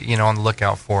be on the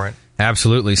lookout for it.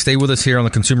 Absolutely. Stay with us here on the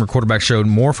Consumer Quarterback Show.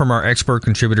 More from our expert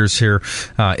contributors here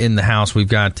in the house. We've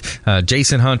got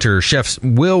Jason Hunter, chefs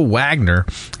Will Wagner,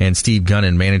 and Steve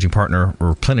Gunnan, managing partner,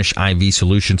 Replenish IV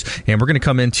Solutions. And we're going to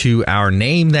come into our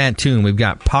Name That Tune. We've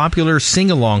got popular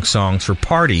sing-along songs for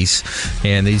parties,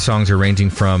 and these songs are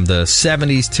ranging from the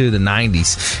 70s to the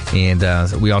 90s.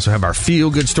 And we also have our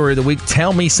Feel Good Story of the Week,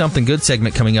 Tell Me Something Good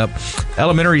segment coming up.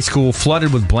 Elementary school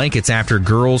flooded with blankets after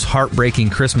girls'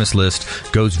 heartbreaking Christmas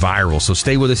list goes viral. So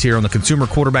stay with us here on the Consumer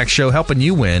Quarterback Show, helping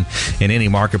you win in any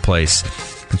marketplace.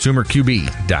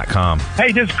 ConsumerQB.com.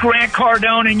 Hey, this is Grant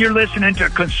Cardone, and you're listening to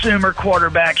Consumer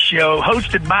Quarterback Show,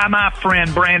 hosted by my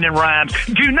friend Brandon Rhymes.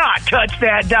 Do not touch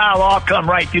that dial. I'll come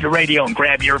right through the radio and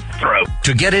grab your throat.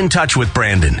 To get in touch with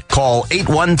Brandon, call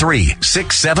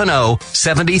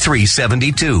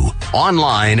 813-670-7372.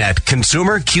 Online at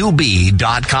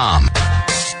ConsumerQB.com.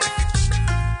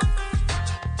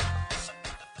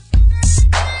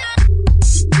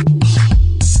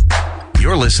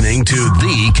 You're listening to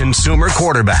the Consumer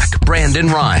Quarterback, Brandon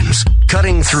Rhymes,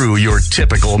 cutting through your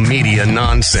typical media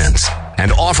nonsense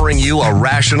and offering you a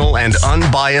rational and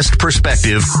unbiased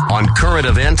perspective on current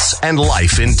events and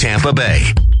life in Tampa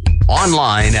Bay.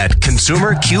 Online at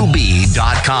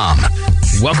ConsumerQB.com.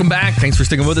 Welcome back. Thanks for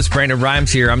sticking with us. Brandon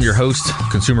Rhymes here. I'm your host,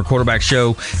 Consumer Quarterback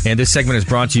Show, and this segment is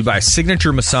brought to you by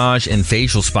Signature Massage and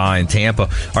Facial Spa in Tampa.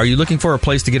 Are you looking for a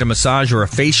place to get a massage or a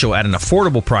facial at an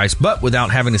affordable price, but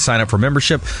without having to sign up for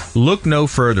membership? Look no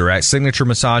further. At Signature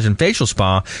Massage and Facial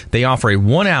Spa, they offer a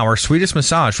 1-hour sweetest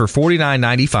massage for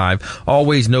 $49.95,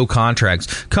 always no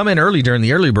contracts. Come in early during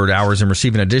the early bird hours and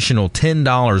receive an additional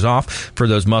 $10 off for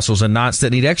those muscles and knots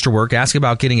that need extra work. Ask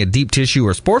about getting a deep tissue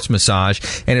or sports massage,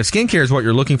 and if skincare is what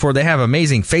you're looking for, they have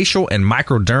amazing facial and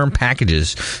microderm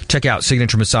packages. Check out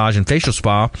Signature Massage and Facial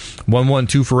Spa,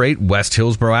 11248 West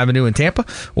Hillsborough Avenue in Tampa,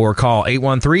 or call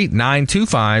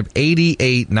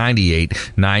 813-925-8898,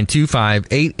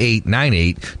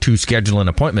 925-8898 to schedule an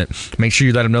appointment. Make sure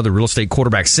you let them know the Real Estate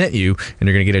Quarterback sent you, and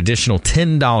you're going to get additional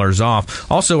 $10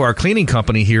 off. Also, our cleaning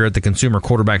company here at the Consumer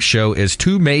Quarterback Show is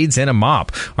Two Maids and a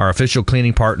Mop, our official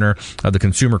cleaning partner of the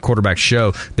Consumer Quarterback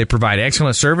Show. They provide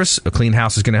excellent service. A clean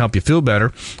house is going to help you feel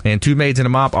better. And Two Maids and a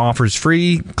Mop offers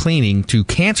free cleaning to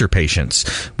cancer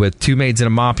patients. With Two Maids and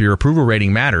a Mop, your approval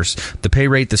rating matters. The pay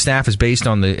rate, the staff is based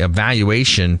on the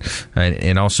evaluation.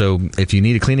 And also, if you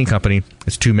need a cleaning company,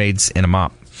 it's Two Maids and a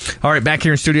Mop. All right, back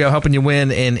here in studio, helping you win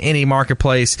in any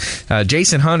marketplace.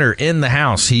 Jason Hunter in the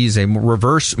house. He's a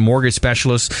reverse mortgage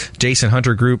specialist. Jason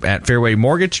Hunter Group at Fairway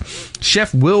Mortgage.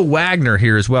 Chef Will Wagner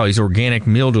here as well. He's organic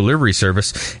meal delivery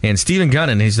service. And Stephen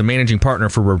Gunnan, he's the managing partner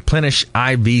for Replenish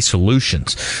IV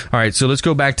Solutions. All right, so let's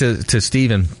go back to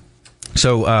Stephen.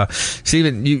 So,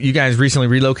 Stephen, you guys recently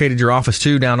relocated your office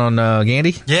too down on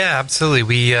Gandy? Yeah, absolutely.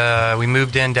 We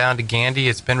moved down to Gandy.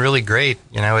 It's been really great.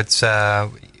 It's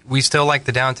we still like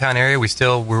the downtown area.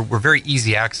 We're very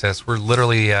easy access. We're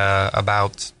literally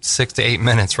about 6 to 8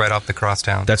 minutes right off the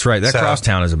crosstown. That's right. That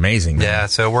crosstown is amazing. Man. Yeah,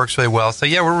 so it works really well. So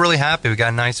yeah, we're really happy. We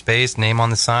got a nice space, name on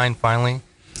the sign finally.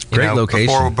 Great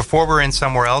location. Before we're in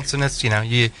somewhere else, and it's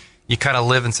you kind of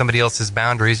live in somebody else's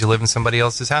boundaries. You live in somebody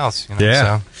else's house.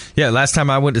 Yeah. Yeah. Last time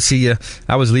I went to see you,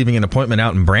 I was leaving an appointment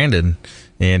out in Brandon.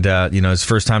 And, it's the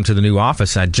first time to the new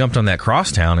office. I jumped on that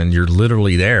crosstown, and you're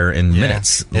literally there in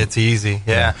minutes. It's easy,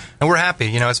 yeah. And we're happy.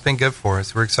 It's been good for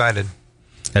us. We're excited.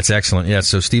 That's excellent. Yeah,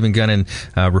 so Stephen Gunnan,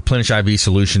 Replenish IV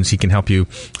Solutions, he can help you,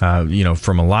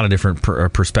 from a lot of different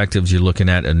perspectives. You're looking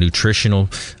at a nutritional,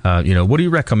 what do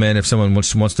you recommend if someone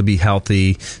wants to be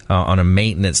healthy on a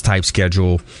maintenance-type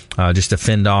schedule, just to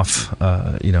fend off,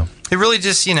 It really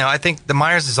just, I think the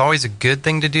Myers is always a good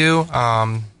thing to do.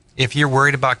 If you're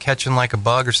worried about catching like a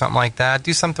bug or something like that,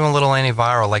 do something a little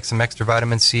antiviral, like some extra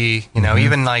vitamin C.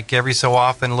 Even like every so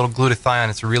often, a little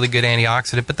glutathione. It's a really good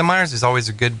antioxidant. But the Myers is always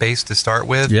a good base to start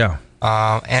with. Yeah.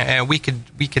 And we could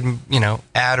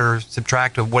add or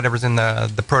subtract of whatever's in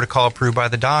the protocol approved by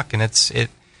the doc, and it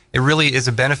really is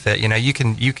a benefit. You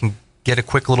can get a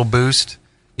quick little boost.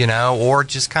 Or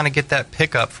just kind of get that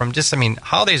pickup from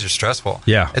holidays are stressful.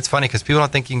 Yeah. It's funny because people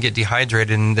don't think you can get dehydrated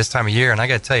in this time of year. And I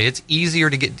got to tell you, it's easier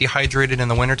to get dehydrated in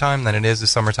the wintertime than it is the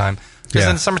summertime. Because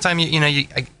in the summertime,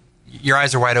 your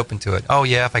eyes are wide open to it. Oh,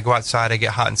 yeah, if I go outside, I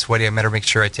get hot and sweaty. I better make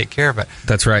sure I take care of it.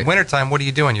 That's right. In wintertime, what are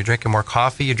you doing? You're drinking more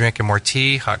coffee. You're drinking more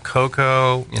tea, hot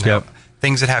cocoa,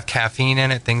 things that have caffeine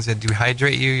in it, things that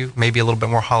dehydrate you, maybe a little bit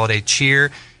more holiday cheer.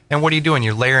 And what are you doing?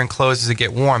 You're layering clothes as it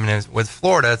get warm. And with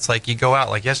Florida, it's like you go out.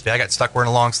 Like yesterday, I got stuck wearing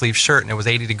a long sleeve shirt, and it was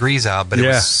 80 degrees out, but it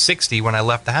was 60 when I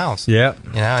left the house. Yeah.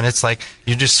 And it's like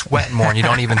you're just sweating more, and you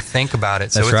don't even think about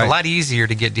it. So That's it's right. a lot easier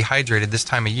to get dehydrated this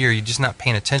time of year. You're just not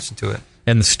paying attention to it.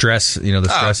 And the stress, the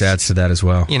stress adds to that as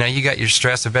well. You got your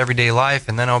stress of everyday life,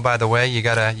 and then by the way, you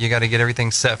gotta get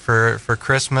everything set for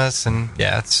Christmas, and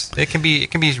it can be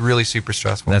really super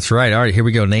stressful. That's right. All right, here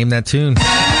we go. Name that tune.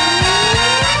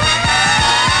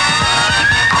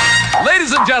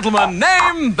 Ladies and gentlemen,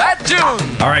 name that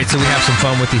tune. All right, so we have some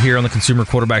fun with you here on the Consumer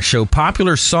Quarterback Show.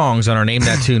 Popular songs on our Name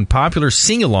That Tune. Popular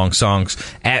sing-along songs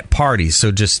at parties.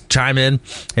 So just chime in.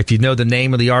 If you know the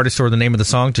name of the artist or the name of the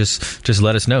song, just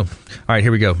let us know. All right,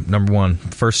 here we go. Number one.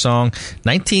 First song,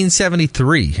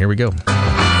 1973. Here we go. Piano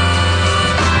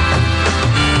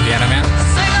Man.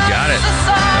 Got it.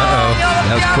 Uh-oh.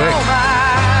 That was quick.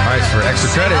 All right, so for extra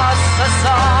credit,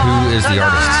 who is the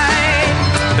artist?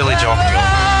 Billy Joel.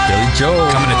 Billy Joel.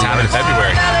 Coming to town in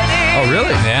February. Oh,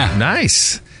 really? Yeah.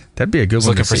 Nice. That'd be a good one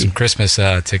Looking to for see. some Christmas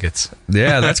tickets.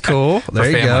 Yeah, that's cool. There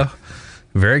you family. go.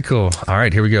 Very cool. All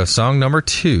right, here we go. Song number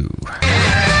 2. Freebird.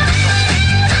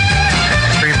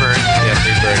 Yeah,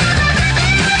 Freebird.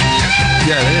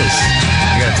 Yeah, it is.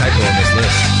 I got a typo on this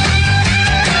list.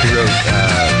 He wrote,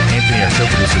 Anthony, our show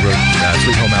producer, wrote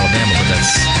Sweet Home Alabama, but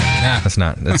that's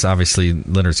not. That's obviously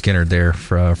Leonard Skinner there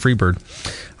for Freebird.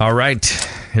 All right,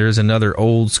 here's another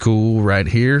old school right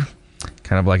here.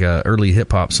 Kind of like a early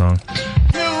hip hop song.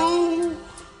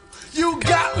 You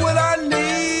got what I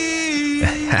need.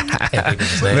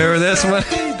 Remember this one?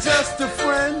 He's just a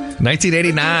friend.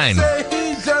 1989.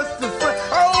 He's just a friend.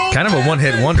 Oh, Kind of a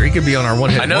one-hit wonder. He could be on our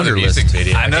one-hit I know wonder the music list.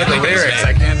 video. I know the lyrics.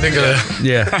 I can't think of it.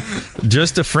 Yeah.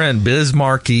 Just a Friend, Biz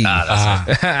Markie.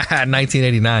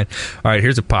 1989. All right,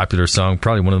 here's a popular song,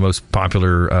 probably one of the most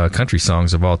popular country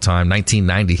songs of all time,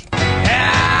 1990.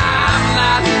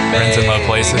 Friends in Low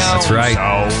Places. That's right.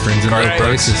 Friends in Low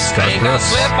Places. Garth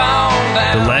Brooks.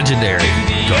 The legendary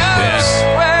Garth Brooks.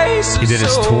 He did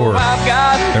his tour.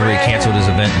 Remember, he canceled his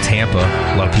event in Tampa.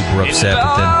 A lot of people were upset,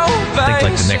 but then I think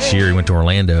like the next year he went to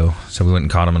Orlando, so we went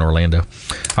and caught him in Orlando.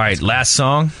 All right, last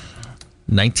song,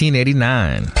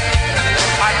 1989.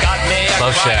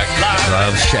 Love Shack.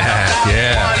 Love Shack,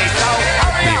 yeah.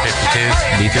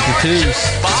 B-52s.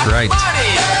 That's right.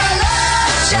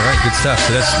 All right, good stuff.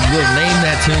 So we'll name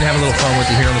that tune, have a little fun with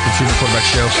you here on the Consumer Quarterback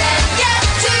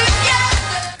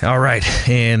Show. All right,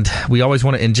 and we always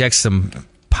want to inject some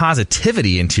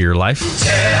positivity into your life.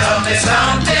 tell me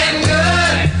something good.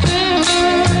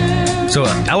 So,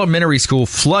 elementary school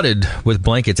flooded with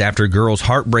blankets after a girl's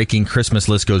heartbreaking Christmas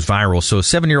list goes viral. So, a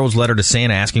 7-year-old's letter to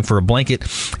Santa asking for a blanket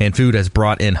and food has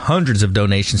brought in hundreds of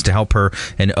donations to help her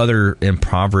and other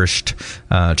impoverished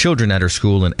children at her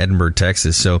school in Edinburgh,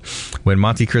 Texas. So, when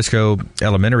Monte Cristo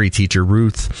elementary teacher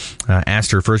Ruth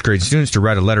asked her first grade students to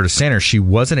write a letter to Santa, she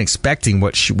wasn't expecting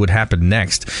what would happen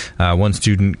next. One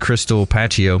student, Crystal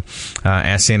Paccio,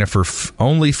 asked Santa for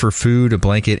only for food, a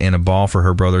blanket, and a ball for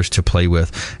her brothers to play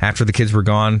with. After the kids were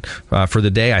gone for the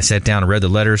day, I sat down and read the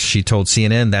letters. She told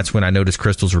CNN, that's when I noticed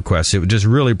Crystal's request. It just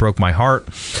really broke my heart.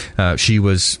 Who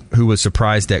was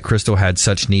surprised that Crystal had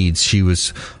such needs. She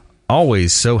was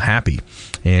always so happy.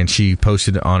 And she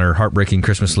posted on her heartbreaking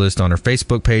Christmas list on her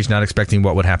Facebook page, not expecting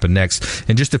what would happen next.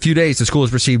 In just a few days, the school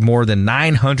has received more than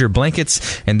 900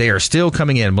 blankets, and they are still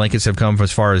coming in. Blankets have come from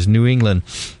as far as New England,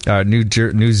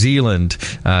 New Zealand,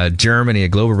 Germany, a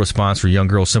global response for young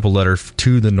girls' simple letter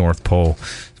to the North Pole.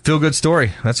 Feel good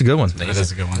story. That's a good one. That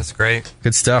is a good one. That's great.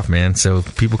 Good stuff, man. So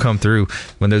people come through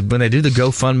when they do the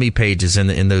GoFundMe pages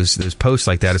and in those posts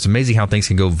like that. It's amazing how things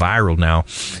can go viral now.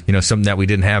 Something that we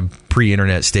didn't have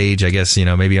pre-internet stage, I guess.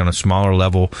 Maybe on a smaller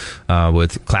level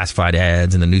with classified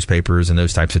ads in the newspapers and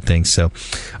those types of things. So,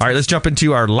 all right, let's jump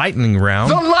into our lightning round.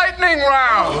 The lightning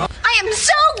round. I am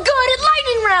so good at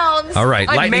lightning rounds. All right,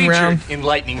 lightning round. in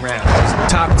lightning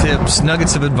rounds. Top tips,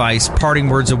 nuggets of advice, parting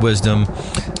words of wisdom.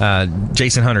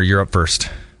 Jason Hunter, you're up first.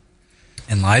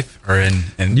 In life or in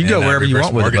you go wherever you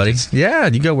want with it, buddy. mortgages? Yeah,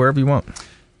 you go wherever you want.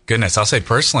 Goodness, I'll say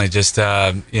personally, just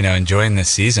enjoying this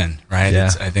season, right?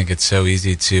 Yeah. I think it's so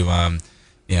easy to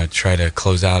try to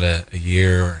close out a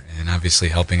year, and obviously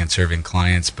helping and serving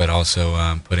clients, but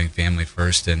also putting family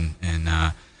first and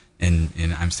and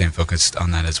I'm staying focused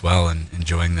on that as well, and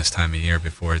enjoying this time of year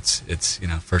before it's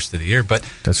first of the year. But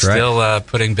That's still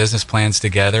putting business plans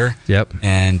together. Yep.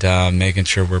 And making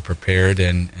sure we're prepared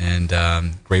and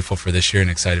grateful for this year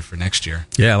and excited for next year.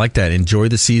 Yeah, I like that. Enjoy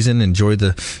the season, enjoy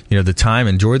the the time,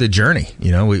 enjoy the journey.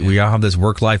 We all have this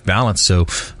work-life balance, so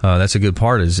that's a good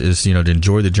part is to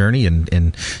enjoy the journey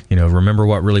and remember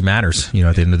what really matters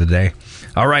at the end of the day.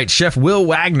 All right, Chef Will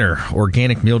Wagner,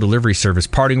 Organic Meal Delivery Service.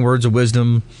 Parting words of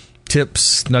wisdom,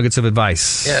 tips, nuggets of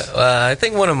advice. Yeah, I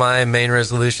think one of my main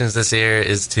resolutions this year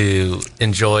is to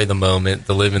enjoy the moment,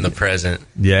 to live in the present.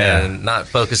 Yeah. And not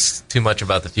focus too much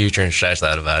about the future and stress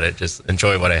out about it. Just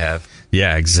enjoy what I have.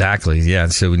 Yeah, exactly. Yeah,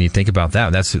 so when you think about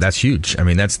that, that's huge. I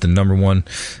mean, that's the number one,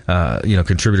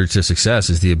 contributor to success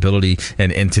is the ability.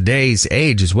 And in today's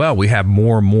age as well, we have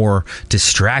more and more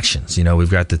distractions. We've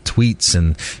got the tweets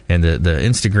and the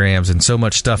Instagrams and so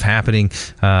much stuff happening.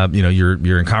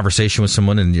 You're in conversation with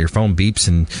someone and your phone beeps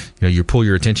and you pull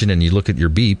your attention and you look at your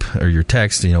beep or your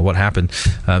text. What happened?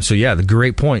 So yeah, the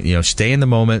great point. Stay in the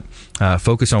moment,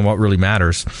 focus on what really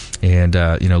matters, and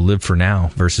live for now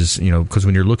versus because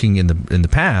when you're looking in the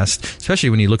past, especially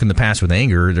when you look in the past with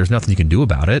anger, there's nothing you can do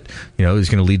about it. It's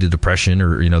going to lead to depression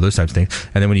or those types of things.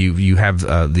 And then when you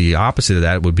have the opposite of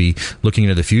that would be looking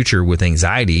into the future with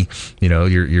anxiety.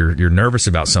 You're nervous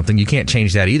about something. You can't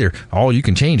change that either. All you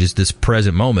can change is this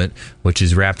present moment, which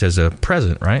is wrapped as a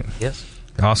present, right? Yes.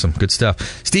 Awesome, good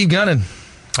stuff. Steve Gunnan.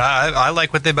 I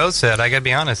like what they both said. I got to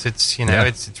be honest. It's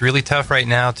it's really tough right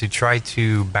now to try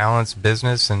to balance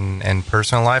business and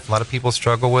personal life. A lot of people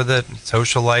struggle with it.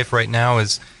 Social life right now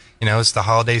is, it's the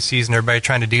holiday season. Everybody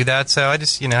trying to do that. So I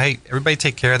just, hey, everybody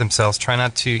take care of themselves. Try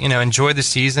not to, enjoy the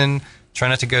season. Try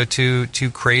not to go too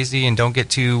crazy, and don't get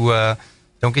too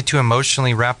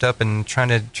emotionally wrapped up in trying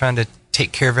to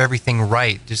take care of everything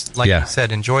right. Just like you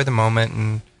said, enjoy the moment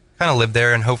and kind of live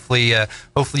there, and hopefully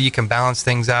you can balance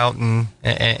things out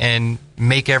and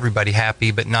make everybody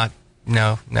happy, but not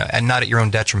and not at your own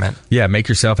detriment. Yeah, make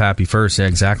yourself happy first. Yeah,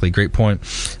 exactly. Great point.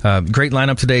 Great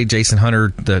lineup today. Jason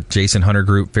Hunter, the Jason Hunter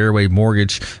Group, Fairway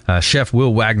Mortgage, Chef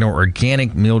Will Wagner,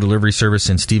 Organic Meal Delivery Service,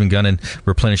 and Stephen Gunnan,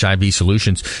 Replenish IV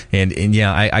Solutions. And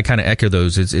yeah, I kind of echo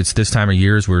those. It's this time of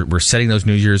years we're setting those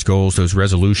New Year's goals, those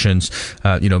resolutions.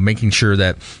 Making sure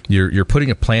that you're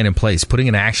putting a plan in place, putting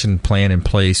an action plan in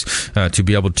place to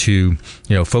be able to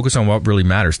focus on what really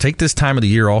matters. Take this time of the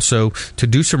year also to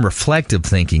do some reflective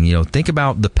thinking. Think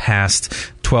about the past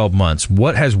 12 months.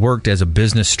 What has worked as a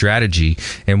business strategy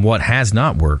and what has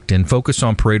not worked? And focus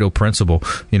on Pareto principle,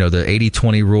 the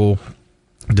 80-20 rule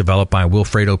developed by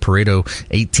Wilfredo Pareto,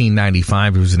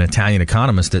 1895. He was an Italian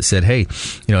economist that said, "Hey,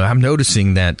 I'm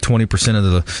noticing that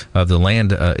 20% of the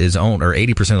land is owned, or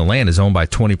 80% of the land is owned by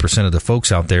 20% of the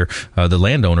folks out there, the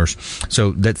landowners."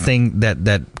 So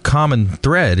that common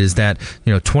thread is that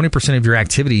 20% of your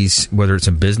activities, whether it's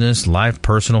in business, life,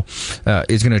 personal,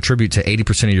 is going to attribute to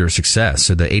 80% of your success.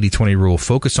 So the 80-20 rule: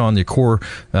 focus on your core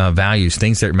values,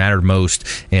 things that matter most,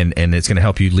 and it's going to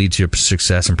help you lead to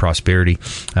success and prosperity.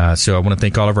 So I want to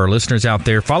thank all of our listeners out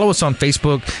there. Follow us on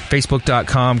Facebook,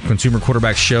 facebook.com, Consumer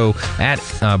Quarterback Show, at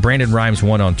Brandon Rhymes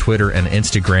 1 on Twitter and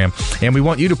Instagram. And we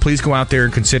want you to please go out there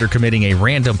and consider committing a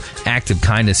random act of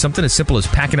kindness. Something as simple as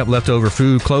packing up leftover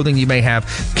food, clothing you may have,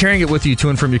 carrying it with you to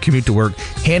and from your commute to work,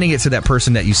 handing it to that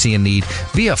person that you see in need.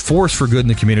 Be a force for good in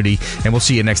the community. And we'll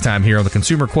see you next time here on the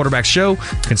Consumer Quarterback Show,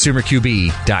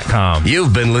 consumerqb.com.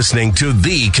 You've been listening to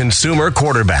The Consumer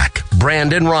Quarterback,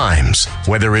 Brandon Rhymes.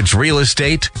 Whether it's real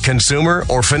estate, consumer,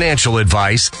 or financial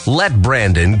advice, let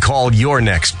Brandon call your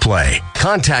next play.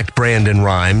 Contact Brandon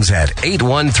Rhymes at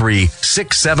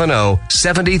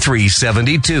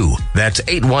 813-670-7372. That's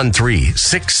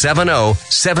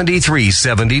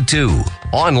 813-670-7372.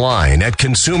 Online at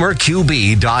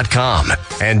consumerqb.com.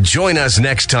 And join us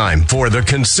next time for the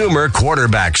Consumer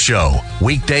Quarterback Show,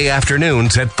 weekday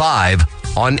afternoons at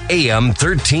 5 on AM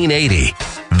 1380.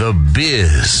 The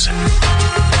Biz.